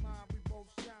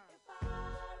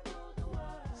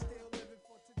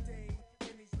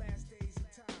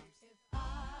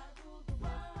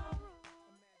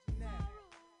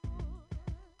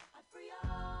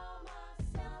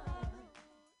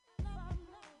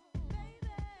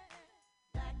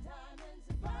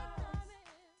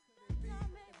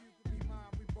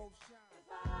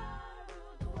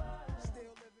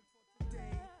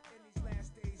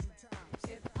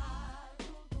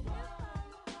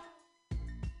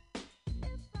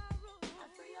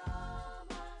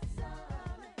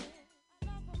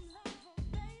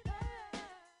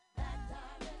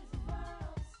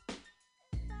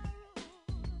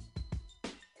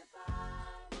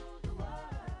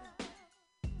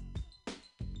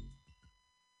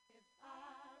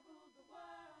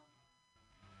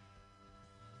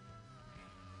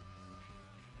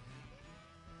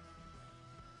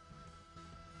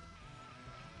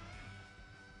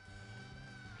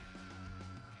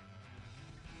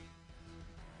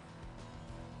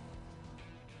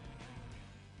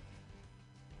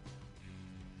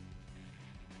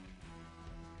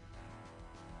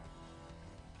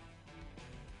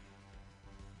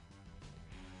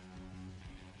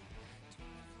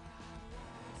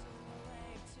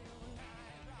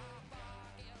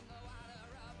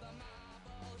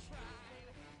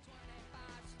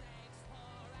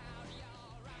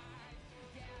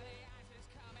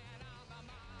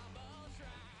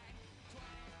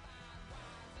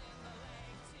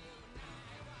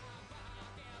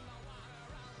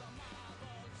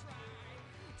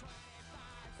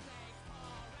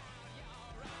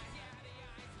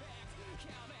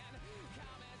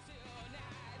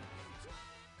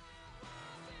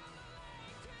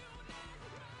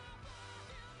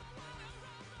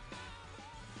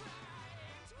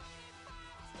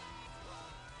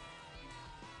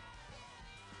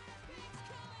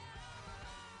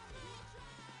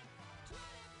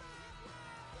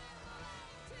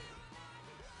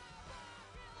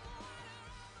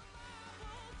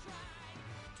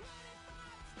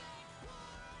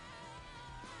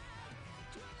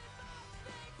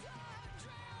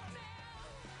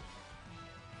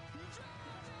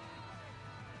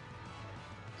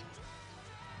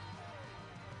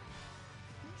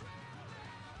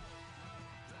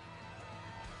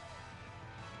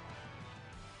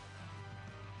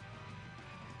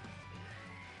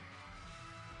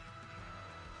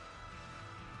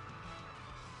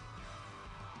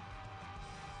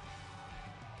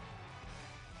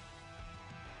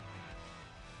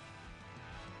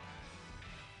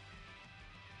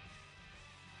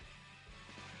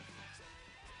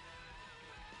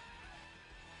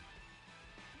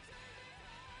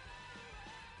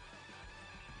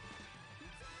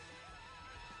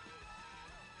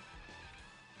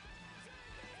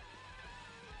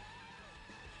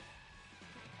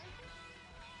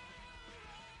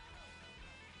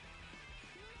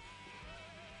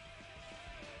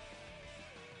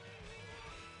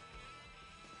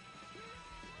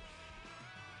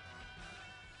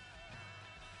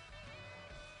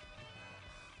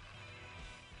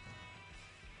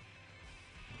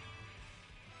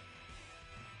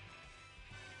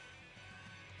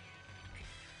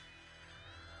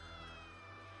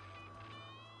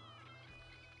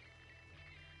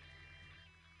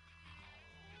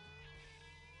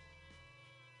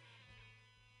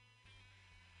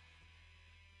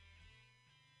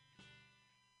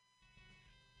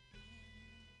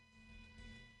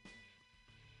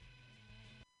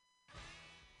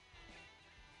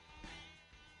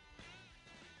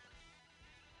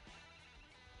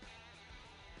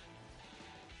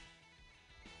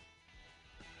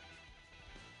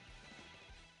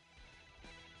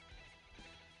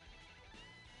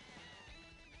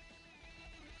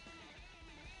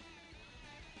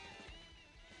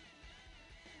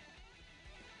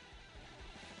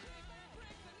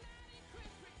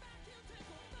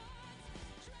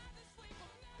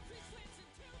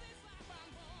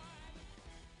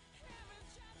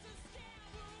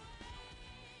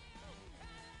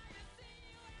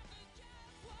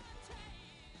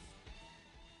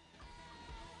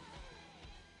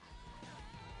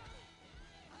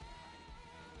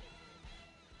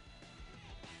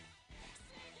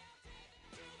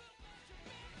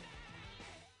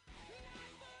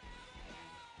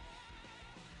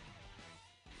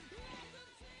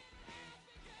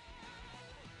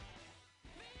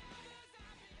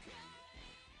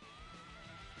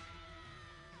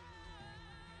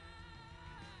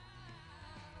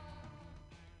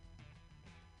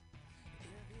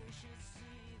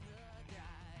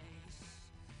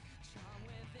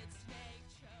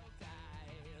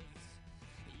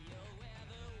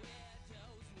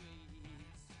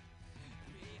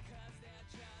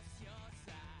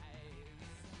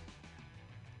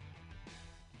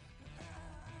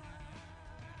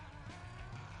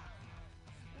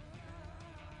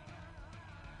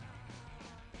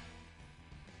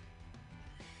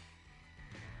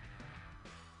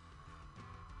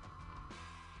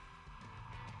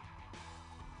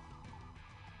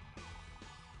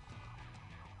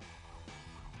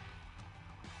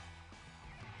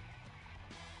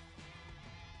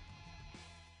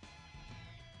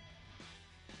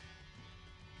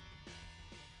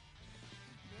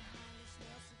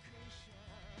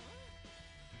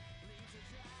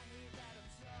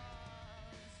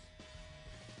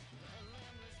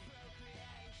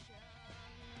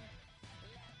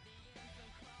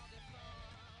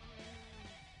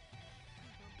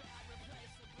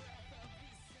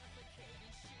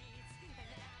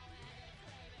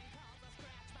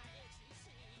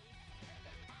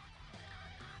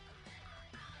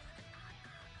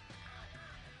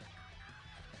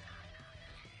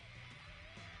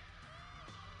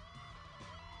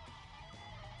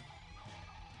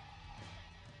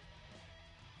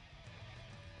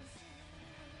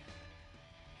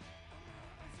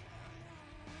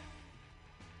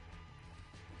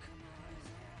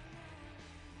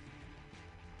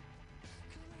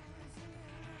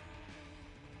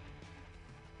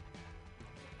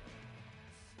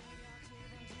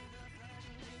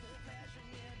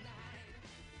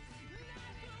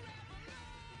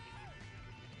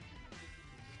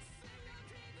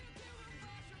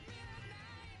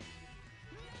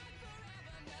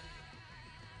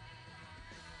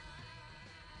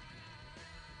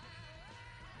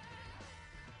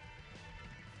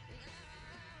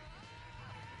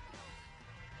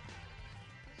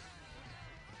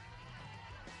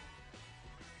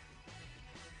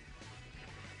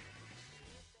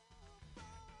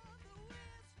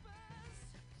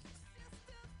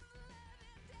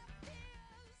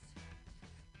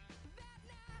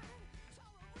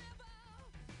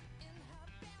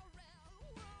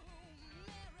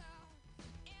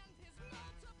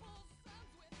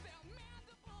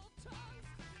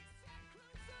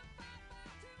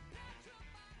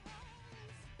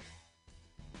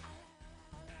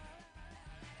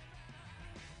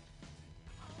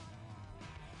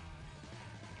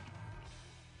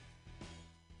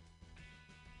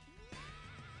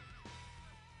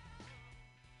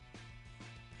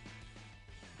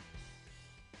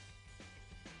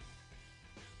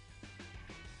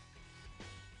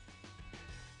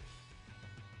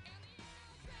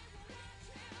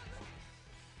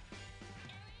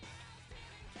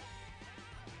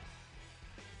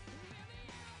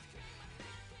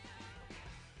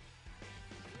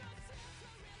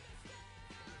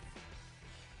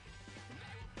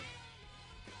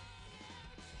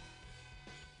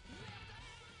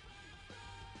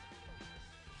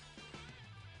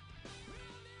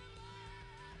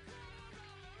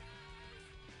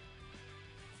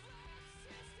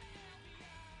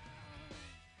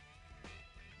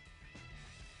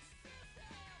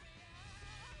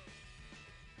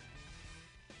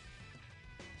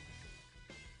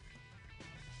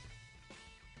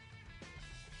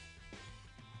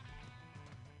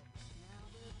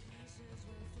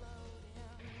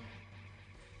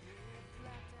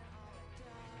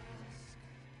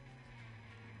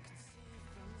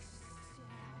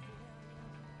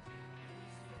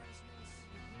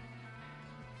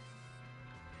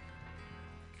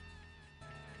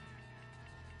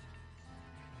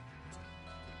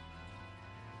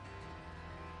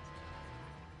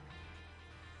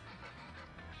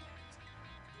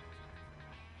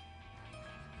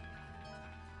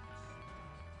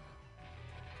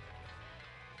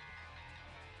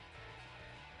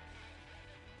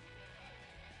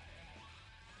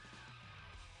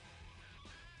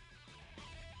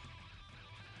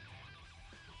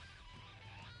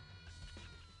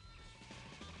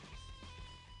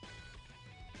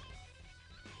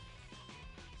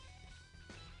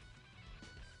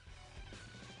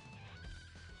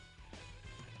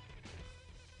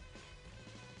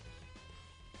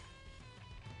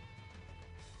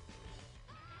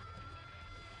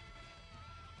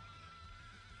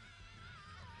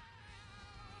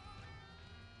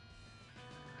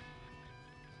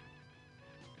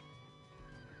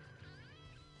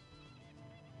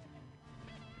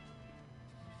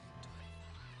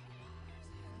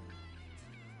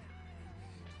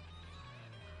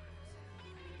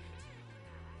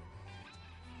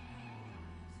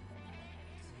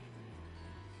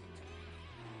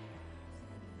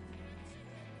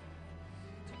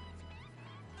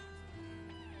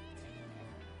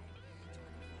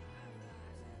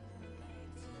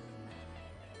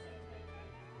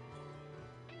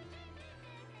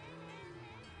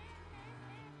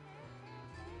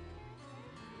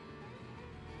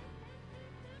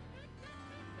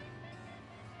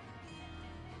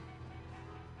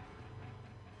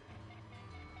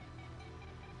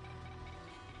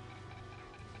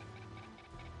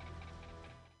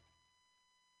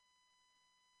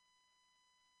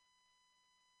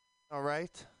All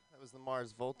right. That was the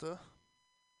Mars Volta.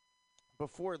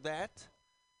 Before that,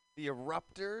 the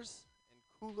Eruptors and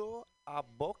Culo a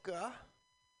Boca.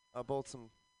 Both some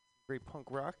great punk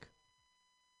rock.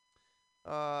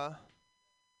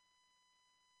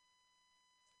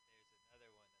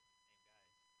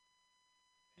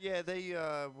 Yeah, they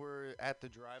were at the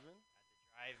drive-in.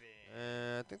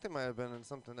 Drive-in. I think they might have been in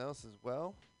something else as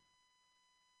well.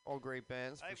 All great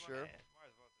bands for sure.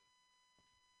 Mars Volta.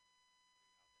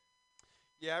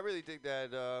 Yeah, I really dig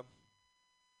that.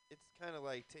 It's kind of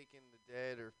like taking the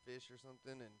Dead or Fish or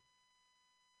something and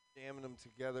jamming them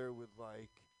together with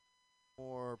like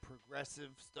more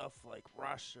progressive stuff like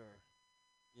Rush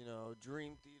or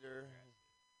Dream Theater.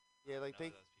 Yeah, like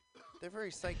they're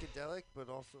very psychedelic, but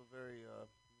also very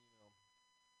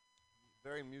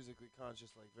very musically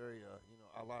conscious, like very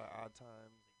a lot of Odd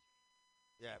Times.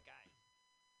 Yeah.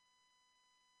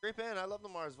 Great band. I love the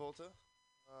Mars Volta.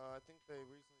 I think they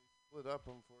recently split up,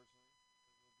 unfortunately.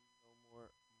 There'll be no more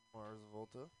Mars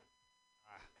Volta.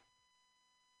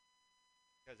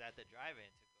 Because at the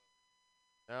drive-in took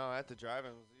over. No, at the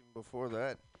drive-in was even before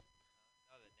that.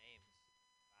 No, the names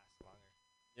last longer.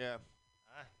 Yeah.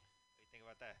 What do you think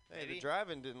about that? Hey, Maybe? the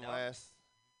drive-in didn't No? last.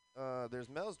 There's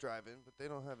Mel's Drive-In, but they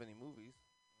don't have any movies.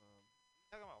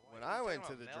 Talking about what? When You I talking went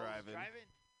to about the Mel's drive-in, Drive-In?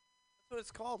 that's what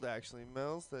it's called actually.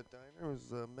 Mel's, that diner was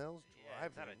Mel's Yeah,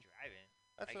 it's not a Drive-In. drive-in.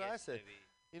 That's what I guess said.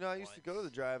 maybe I used to go to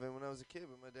the drive-in when I was a kid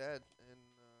with my dad, and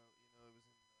it was in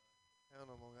town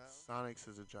on Long Island. Sonic's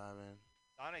is a drive-in.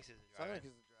 Sonic's is a drive-in. Sonic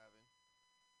is a drive-in.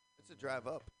 It's a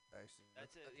drive-up, actually.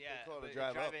 That's I it. think Yeah, they call it but a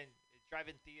drive-up.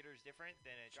 drive-in theater is different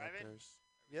than a drive-in. Checkers.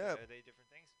 Yeah. Are they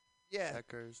different things? Yeah.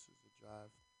 Checkers is a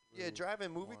drive. Yeah,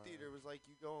 drive-in movie theater was like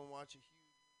you go and watch a huge.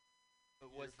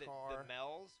 But in was your the car.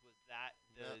 Mel's, was that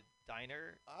the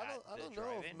diner? I at don't the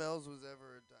know if drive-in? Mel's was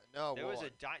ever a diner. No, There was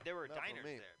well, there were not for diners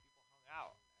me. there. People hung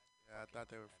out. Yeah, I thought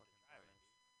they were fucking diners.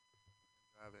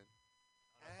 Drive-in.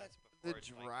 I don't know if that's the before it's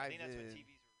like, I think that's when drive-in.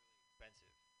 TVs were really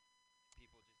expensive. And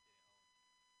people just didn't own.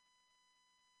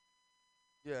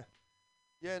 Yeah.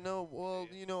 Yeah, no, well,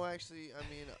 actually, I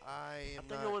mean, I am I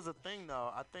think not. it was a thing,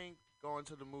 though. I think going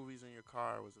to the movies in your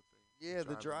car was a thing. Yeah,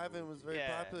 the drive-in was very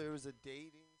Yeah. popular. It was a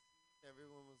dating scene.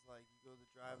 Everyone was like, you go to the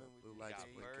drive-in with blue your lights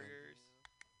date. burgers.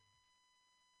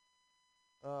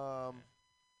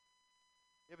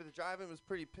 Yeah, but the drive-in was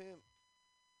pretty pimp.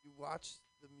 You watch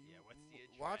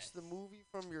watch the movie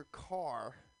from your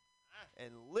car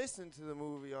and listen to the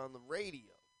movie on the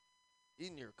radio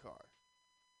in your car.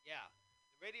 Yeah.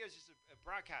 The radio is just a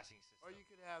broadcasting system. Or you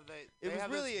could have that. It was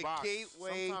really a box.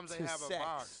 gateway Sometimes to they have sex. a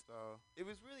box, though. It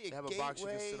was really They a have gateway a box you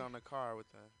can sit on the car with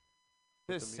to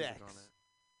the music sex. on it.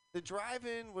 The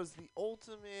drive-in was the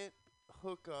ultimate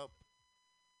hookup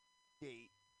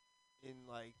date in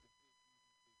like.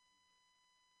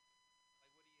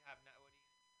 What do you have now?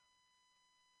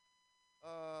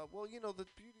 Well, the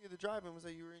beauty of the drive-in was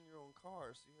that you were in your own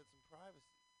car, so you had some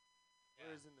privacy. Yeah.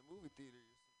 Whereas in the movie theater,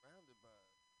 you're surrounded by.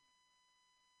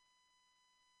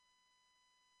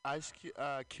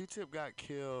 Q-Tip got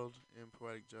killed in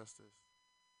Poetic Justice.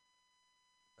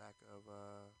 Back of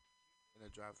in a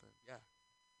drive-in. Yeah.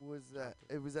 Was that?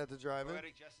 It was at the drive-in.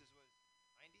 Poetic Justice was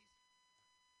 90s?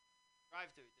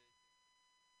 Drive-through.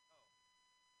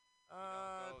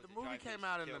 The movie came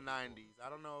out in the 90s. I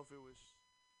don't know if it was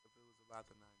about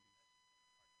the 90s.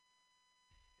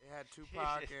 It had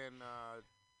Tupac and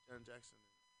Janet Jackson.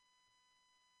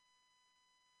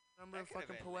 Remember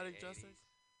fucking Poetic Justice?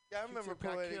 Yeah, I remember Q-Tip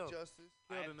got Poetic killed. Justice.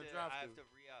 Killed in the drive-thru. I have to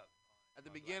re-up. At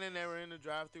the beginning, they were in the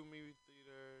drive-thru movie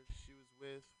theater. She was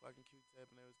with fucking Q-Tip,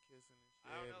 and they was kissing and shit.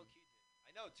 I don't know Q-Tip.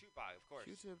 I know Tupac, of course.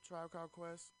 Q-Tip, Tribe Called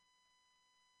Quest.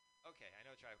 Okay, I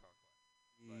know Tribe Called Quest.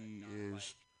 He not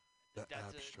is the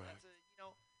that's abstract. it's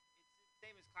the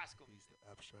same as classical He's music.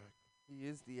 the abstract. He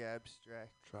is the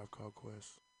abstract. Tribe Called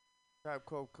Quest. Tribe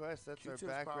Called Quest. That's our Q-Tip's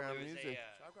background probably- music.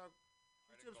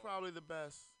 Q-Tip's probably the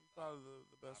best. He's probably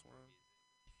the best one.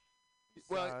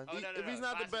 Well, if he's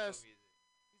not the classical best, music.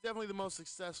 he's definitely the most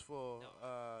successful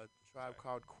Tribe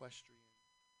Called Questrian.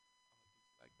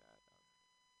 Like that.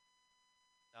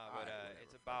 No, but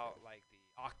it's about like the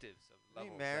octaves of Did he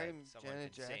levels marry that someone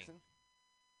Janet can Jackson? sing.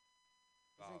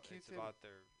 It's Q-Tip? about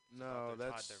their No,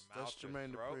 their that's mouth, their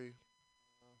Jermaine throat. Dupri.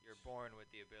 You're born with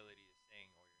the ability to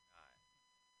sing, or you're not.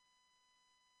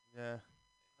 Yeah,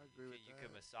 I agree with You that.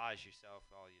 can massage yourself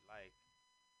all you like,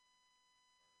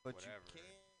 But whatever. you can't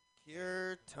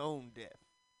cure tone deaf.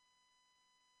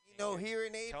 You know,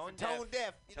 hearing aids for tone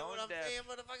deaf. You know what I'm saying,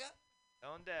 motherfucker?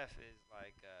 Tone deaf is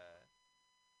like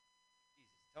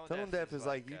Jesus. Tone deaf is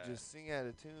like you just sing out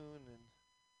of tune and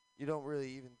you don't really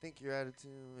even think you're out of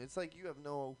tune. It's like you have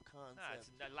no concept it's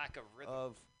a lack of rhythm.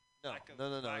 of No, Lack of- no.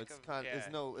 lack It's of- kind. It's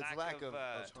yeah, no. It's lack of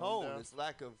tone tone. deaf. It's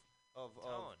lack of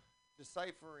Tone.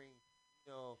 deciphering.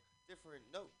 Different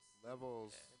notes,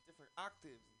 Levels. and different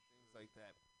octaves and things like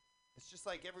that. It's just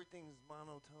like everything's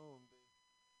monotone.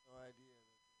 No idea.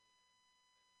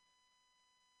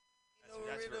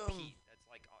 That's repeat. That's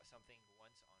like something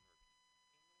once on repeat.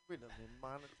 Rhythm and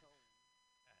monotone.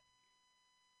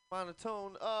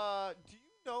 Monotone. Do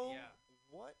you know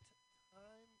what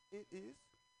time it is?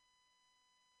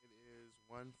 It is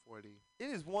 1:40. It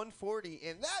is 1:40,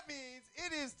 and that means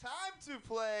it is time to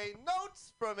play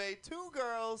Notes from a Two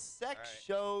Girls Sex Alright.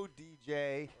 Show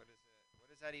DJ. What is it? What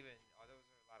does that even? Oh, those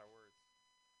are a lot of words.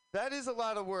 That is a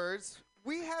lot of words.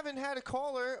 We haven't had a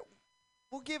caller.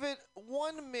 We'll give it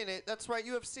 1 minute. That's right.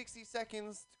 You have 60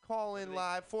 seconds to call in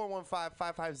live.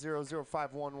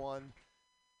 415-550-0511.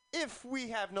 If we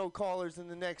have no callers in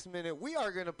the next minute, we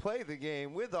are going to play the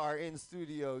game with our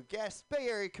in-studio guest, Bay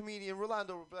Area comedian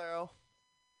Rolando Ribeiro.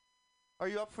 Are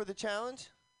you up for the challenge?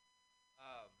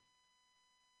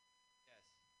 Yes.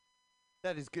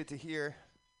 That is good to hear.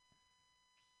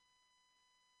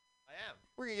 I am.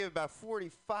 We're going to give about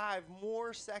 45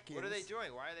 more seconds. What are they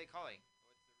doing? Why are they calling? What's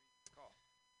the reason to call?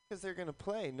 Because they're going to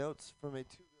play Notes from a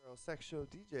Two-Girl Sex Show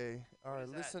DJ, our is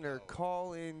that, listener though?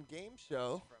 call-in game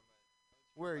show,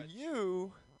 where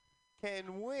you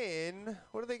can win.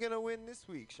 What are they going to win this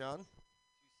week, Sean? 2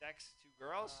 sex, 2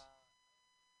 girls.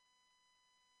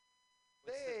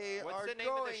 They what's are the name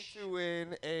of the going to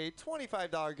win a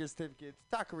 $25 gift certificate to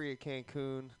Taqueria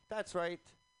Cancun. That's right.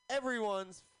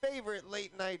 Everyone's favorite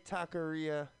late-night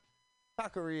taqueria,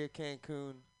 Taqueria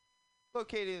Cancun,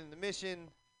 located in the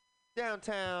Mission,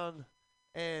 downtown,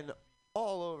 and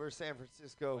all over San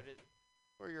Francisco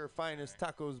for your finest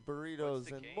tacos,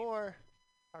 burritos, and more.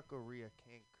 Taqueria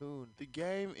Cancun. The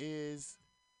game is.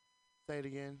 Say it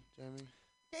again, Jamie.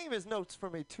 Game is Notes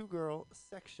from a Two-Girl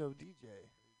Sex Show DJ.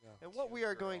 And what we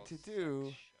are going to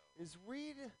do is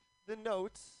read the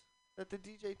notes that the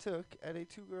DJ took at a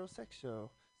two-girl sex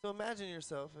show. So imagine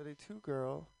yourself at a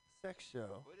two-girl sex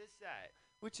show. What is that?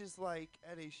 Which is like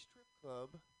at a strip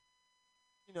club.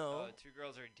 You know, 2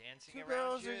 girls are dancing two around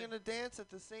girls you? are going to dance at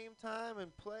the same time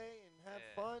and play and have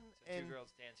fun. So and 2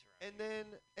 girls dance around.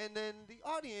 and then the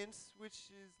audience,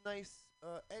 which is nice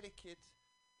etiquette,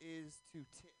 is to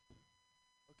tip.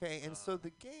 Okay, and so the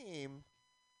game,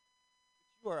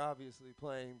 which you are obviously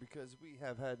playing because we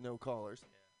have had no callers,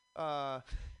 we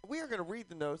are going to read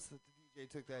the notes that the DJ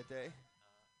took that day.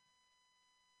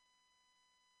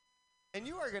 And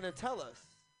you are going to tell us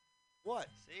what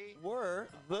were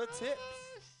the tips.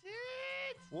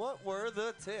 What were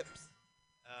the tips?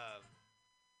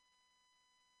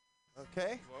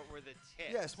 Okay. What were the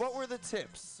tips? Yes, what were the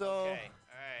tips? So Okay, all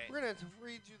right. we're going to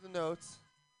read you the notes,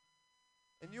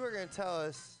 and you are going to tell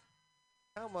us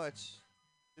how much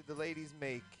did the ladies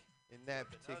make in that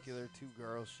particular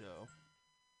two-girl show.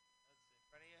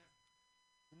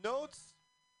 The notes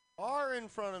are in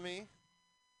front of me.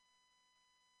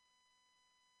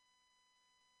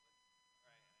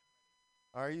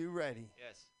 Are you ready?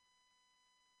 Yes.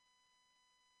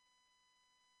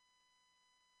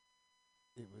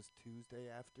 It was Tuesday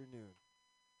afternoon,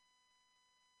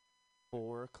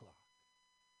 4 o'clock.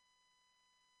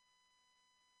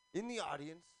 In the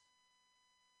audience,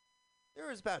 there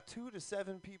was about 2 to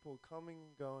 7 people coming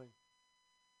and going.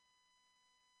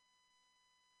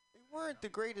 They weren't the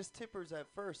greatest tippers at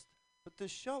first, but the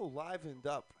show livened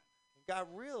up and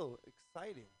got real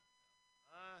exciting.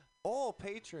 All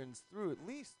patrons threw at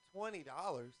least $20. The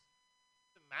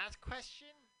math question?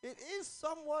 It is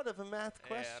somewhat of a math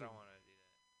question. Yeah, I don't want to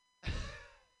do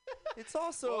that. It's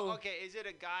also well, okay, is it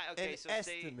a guy? Okay, an so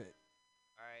estimate.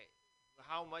 All right.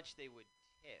 How much they would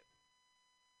tip?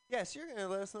 Yes, you're gonna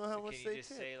let us know how So much can you they just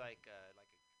tip. say like a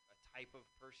type of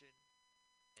person,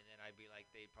 and then I'd be like,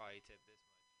 they'd probably tip this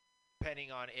much,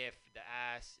 depending on if the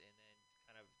ass, and then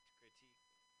kind of critique.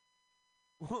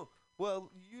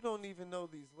 Well, you don't even know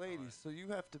these ladies, so you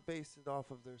have to base it off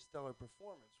of their stellar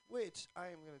performance, which I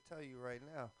am going to tell you right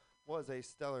now was a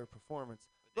stellar performance.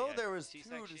 But they Though had there was 2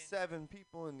 C-section? to 7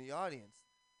 people in the audience,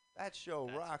 that show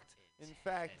rocked. In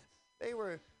fact, they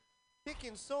were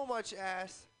kicking so much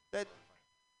ass that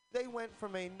they went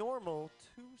from a normal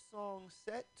 2-song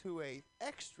set to a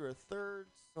extra 3rd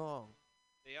song.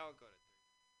 They all go to 3.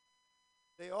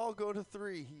 They all go to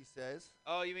 3, he says.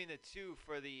 Oh, you mean the 2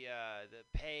 for the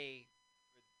pay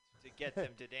to get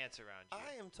them to dance around you?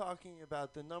 I am talking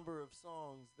about the number of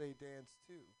songs they dance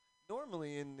to.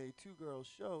 Normally in a 2-girl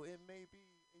show, it may be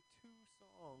a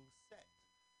 2-song set.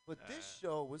 But this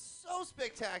show was so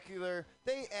spectacular,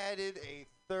 they added a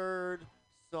 3rd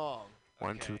song.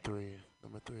 1, 2, 3.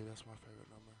 Number 3, that's my favorite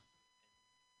number.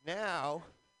 Now,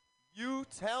 you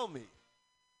tell me,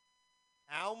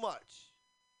 how much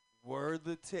were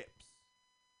the tips?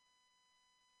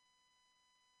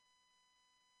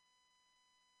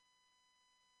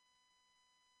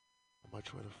 How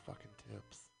much were the fucking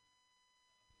tips?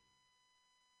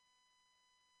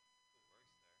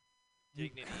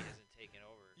 Dignity isn't taken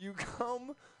over. You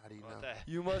come. How do you What know?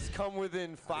 the- You must come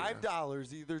within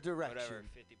 $5 either direction. Whatever,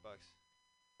 $50.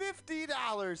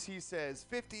 $50, he says.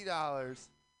 $50.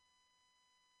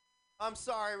 I'm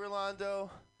sorry, Rolando.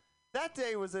 That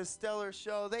day was a stellar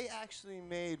show. They actually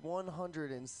made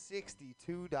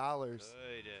 $162.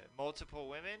 Good. Multiple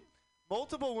women?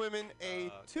 Multiple women, a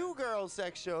Okay. two-girl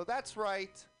sex show. That's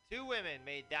right. 2 women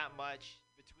made that much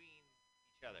between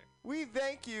each other. We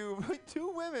thank you. 2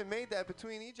 women made that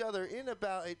between each other in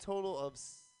about a total of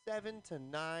 7 to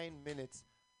 9 minutes.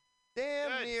 Damn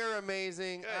Good. near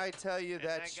amazing. Good. I tell you, And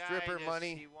that guy stripper just-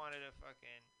 money. He wanted to fucking.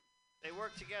 They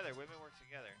work together. Women work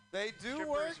together. They do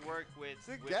Strippers work with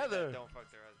together. women that don't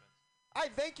fuck their husbands. I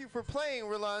thank you for playing,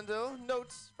 Rolando.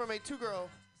 Notes from a two-girl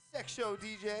sex show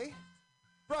DJ.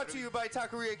 Brought to you by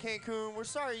Taqueria Cancun. We're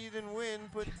sorry you didn't win,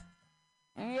 but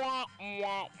Was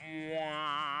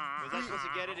I supposed to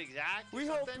get it exact? we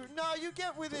hope. No, you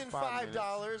get within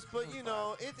 $5, but you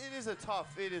know it is a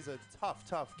tough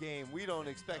game. We don't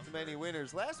expect many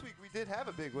winners. Last week we did have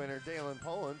a big winner, Dalen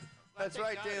Poland. That's they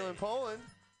right, got Dalen it. Poland,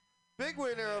 big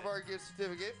winner of our gift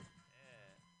certificate.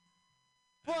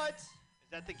 But Is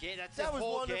that the game? That's that the was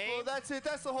whole wonderful. game? That's it.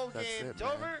 That's the whole That's game. it, It's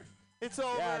man. over? It's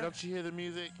over. Yeah, don't you hear the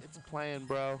music? It's playing,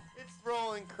 bro. It's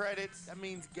rolling credits. That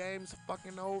means game's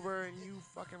fucking over and you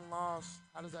fucking lost.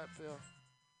 How does that feel?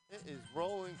 It is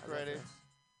rolling How's that feel?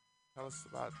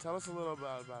 credits. Tell us a little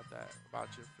about that,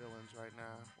 about your feelings right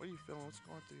now. What are you feeling? What's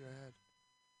going through your head?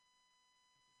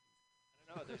 I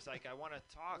don't know. There's like, I want to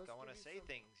talk. I want to say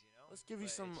things, you know? Let's give you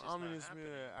But some it's just not ominous happening.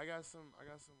 music. I got some more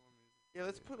music. Yeah,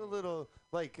 let's put a little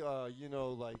like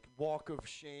like walk of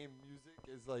shame music.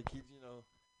 Is like he just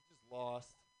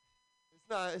lost.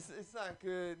 It's not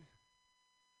good.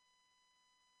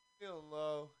 Feeling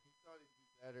low. He thought he'd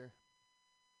be better.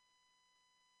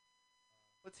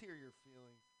 Let's hear your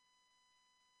feelings.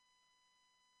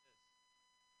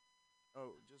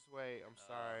 Oh, just wait. I'm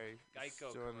sorry. It's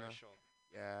Geico doing the- commercial.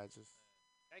 Yeah, just.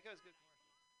 Geico's good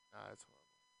commercial. Nah, it's horrible.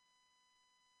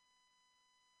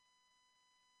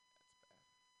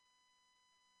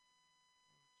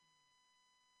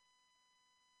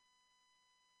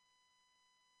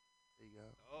 There you go.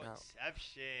 Oh, now,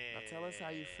 Inception. now tell us how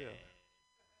you feel.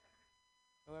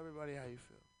 Tell everybody how you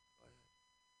feel. Go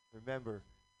ahead. Remember,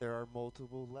 there are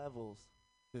multiple levels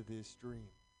to this dream.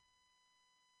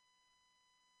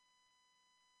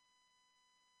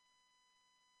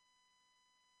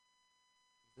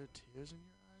 Is there tears in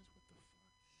your